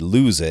later we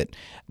lose it.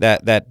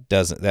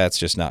 That's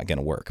just not going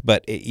to work.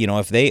 But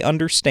if they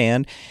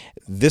understand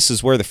this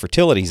is where the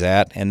fertility's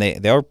at, and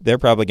they're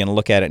probably going to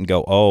look at it and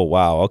go, oh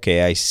wow,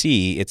 okay, I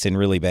see it's in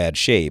really bad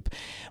shape.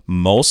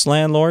 Most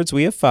landlords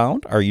we have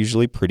found are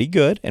usually pretty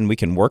good, and we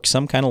can work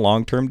some kind of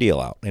long-term deal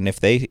out. And if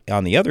they,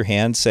 on the other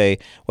hand, say,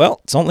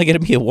 well, it's only going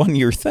to be a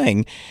one-year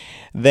thing,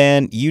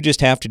 then you just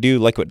have to do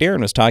like what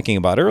Darren was talking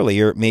about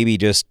earlier, maybe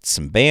just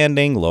some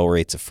banding, low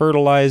rates of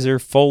fertilizer,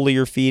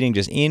 foliar feeding,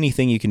 just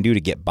anything you can do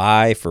to get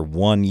by for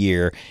 1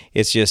 year.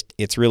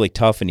 It's really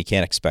tough, and you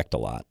can't expect a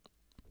lot.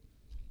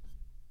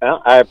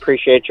 Well, I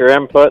appreciate your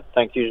input.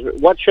 Thank you.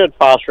 What should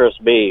phosphorus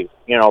be,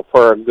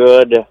 for a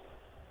good...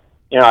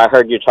 I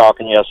heard you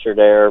talking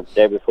yesterday or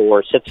day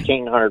before,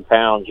 1,600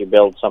 pounds you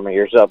build some of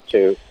yours up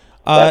to.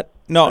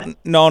 No,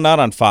 not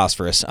on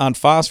phosphorus. On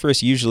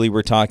phosphorus, usually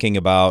we're talking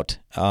about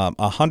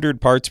 100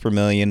 parts per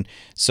million,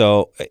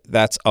 so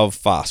that's of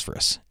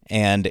phosphorus.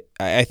 And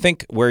I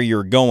think where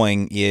you're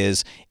going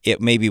is it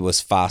maybe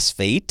was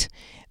phosphate,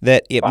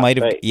 that it might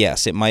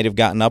have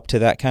gotten up to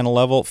that kind of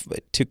level.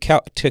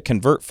 To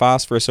convert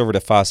phosphorus over to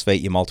phosphate,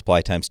 you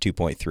multiply times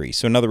 2.3.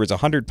 So in other words,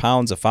 100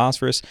 pounds of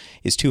phosphorus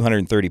is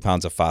 230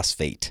 pounds of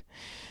phosphate.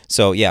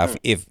 So yeah,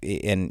 if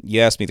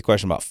you asked me the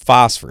question about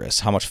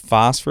phosphorus, how much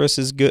phosphorus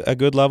is a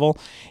good level?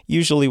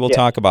 Usually we'll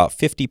talk about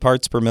 50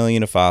 parts per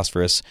million of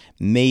phosphorus,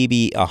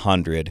 maybe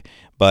 100,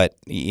 but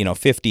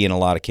 50 in a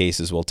lot of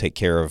cases will take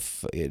care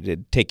of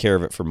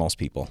it for most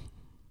people.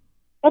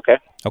 Okay.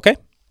 Okay.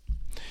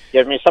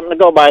 Give me something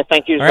to go by.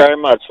 Thank you very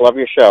much. Love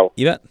your show.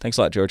 You bet. Thanks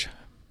a lot, George.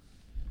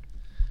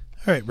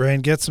 All right,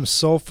 Brian, get some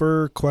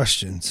sulfur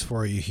questions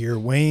for you here.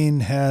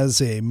 Wayne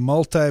has a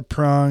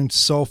multi-pronged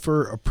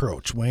sulfur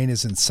approach. Wayne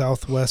is in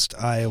southwest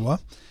Iowa,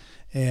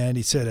 and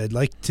he said, I'd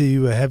like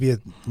to have you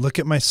look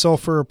at my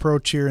sulfur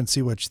approach here and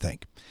see what you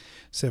think. He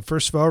said,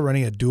 first of all,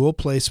 running a dual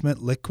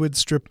placement liquid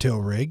strip till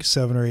rig,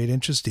 7 or 8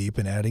 inches deep,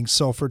 and adding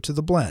sulfur to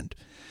the blend.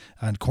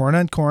 On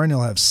corn,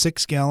 you'll have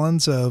 6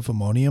 gallons of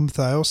ammonium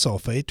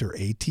thiosulfate, or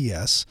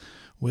ATS,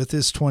 with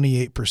his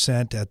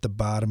 28% at the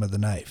bottom of the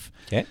knife.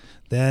 Okay.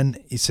 Then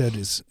he said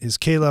his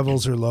K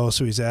levels are low,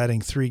 so he's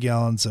adding 3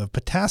 gallons of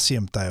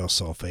potassium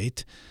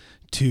thiosulfate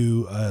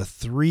to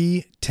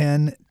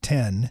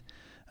 3-10-10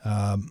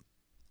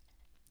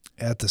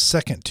 at the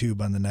second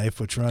tube on the knife,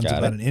 which runs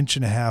about 1.5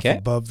 inches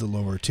above the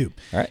lower tube.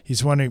 All right.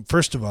 He's wondering,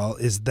 first of all,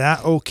 is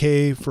that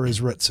okay for his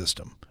root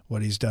system,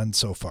 what he's done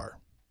so far?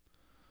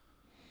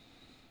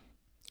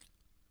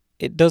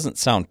 It doesn't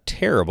sound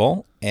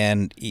terrible,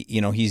 and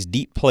he's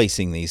deep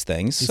placing these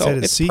things, so said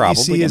it's his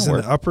probably CEC is in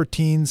work. the upper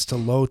teens to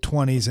low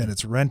 20s, and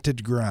it's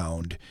rented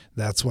ground.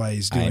 That's why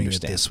he's doing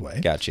it this way.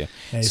 Gotcha.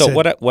 So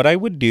what I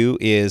would do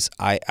is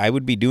I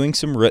would be doing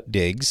some root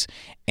digs,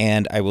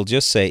 and I will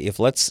just say,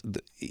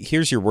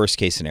 here's your worst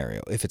case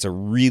scenario. If it's a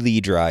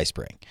really dry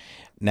spring.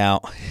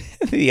 Now,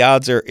 the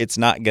odds are it's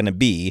not going to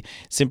be,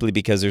 simply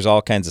because there's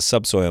all kinds of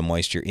subsoil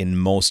moisture in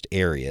most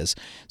areas.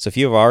 So if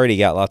you've already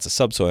got lots of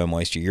subsoil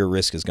moisture, your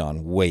risk has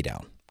gone way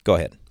down. Go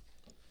ahead.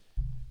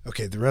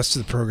 Okay, the rest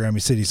of the program, he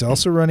said he's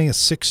also running a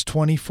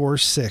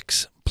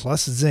 624-6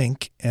 plus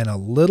zinc and a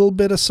little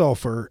bit of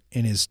sulfur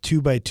in his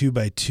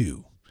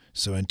 2x2x2.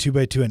 So in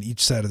 2x2 on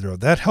each side of the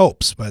road. That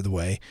helps, by the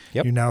way.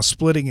 Yep. You're now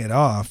splitting it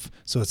off,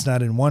 so it's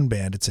not in one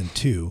band, it's in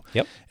 2.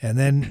 Yep. And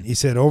then he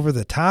said over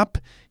the top,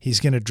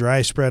 he's going to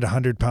dry spread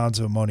 100 pounds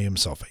of ammonium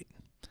sulfate.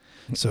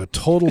 So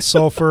total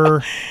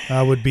sulfur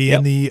would be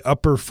in the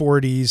upper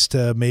 40s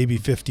to maybe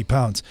 50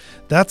 pounds.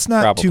 That's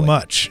not too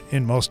much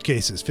in most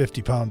cases,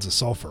 50 pounds of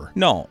sulfur.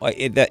 No,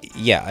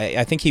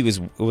 I think he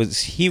was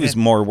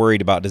more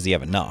worried about, does he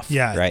have enough?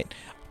 Yeah. Right.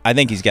 I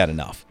think he's got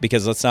enough,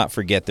 because let's not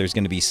forget there's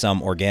going to be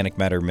some organic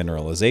matter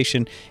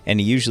mineralization,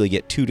 and you usually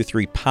get 2 to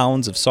 3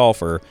 pounds of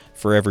sulfur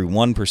for every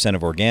 1%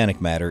 of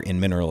organic matter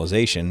in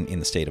mineralization in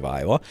the state of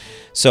Iowa.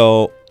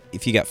 So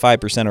if you got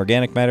 5%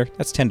 organic matter,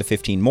 that's 10 to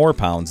 15 more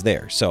pounds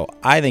there. So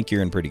I think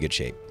you're in pretty good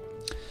shape.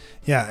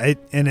 Yeah,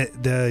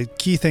 the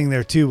key thing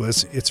there too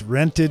was it's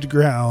rented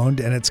ground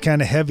and it's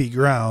kind of heavy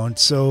ground,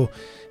 so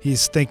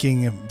he's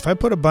thinking, if I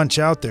put a bunch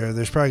out there,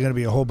 there's probably going to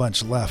be a whole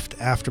bunch left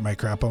after my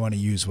crop. I want to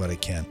use what I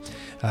can.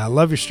 I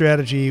love your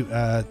strategy.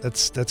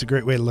 That's a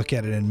great way to look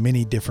at it in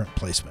many different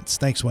placements.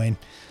 Thanks, Wayne.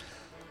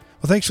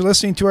 Well, thanks for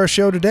listening to our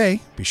show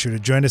today. Be sure to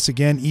join us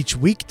again each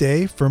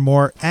weekday for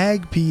more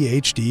Ag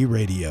PhD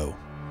Radio.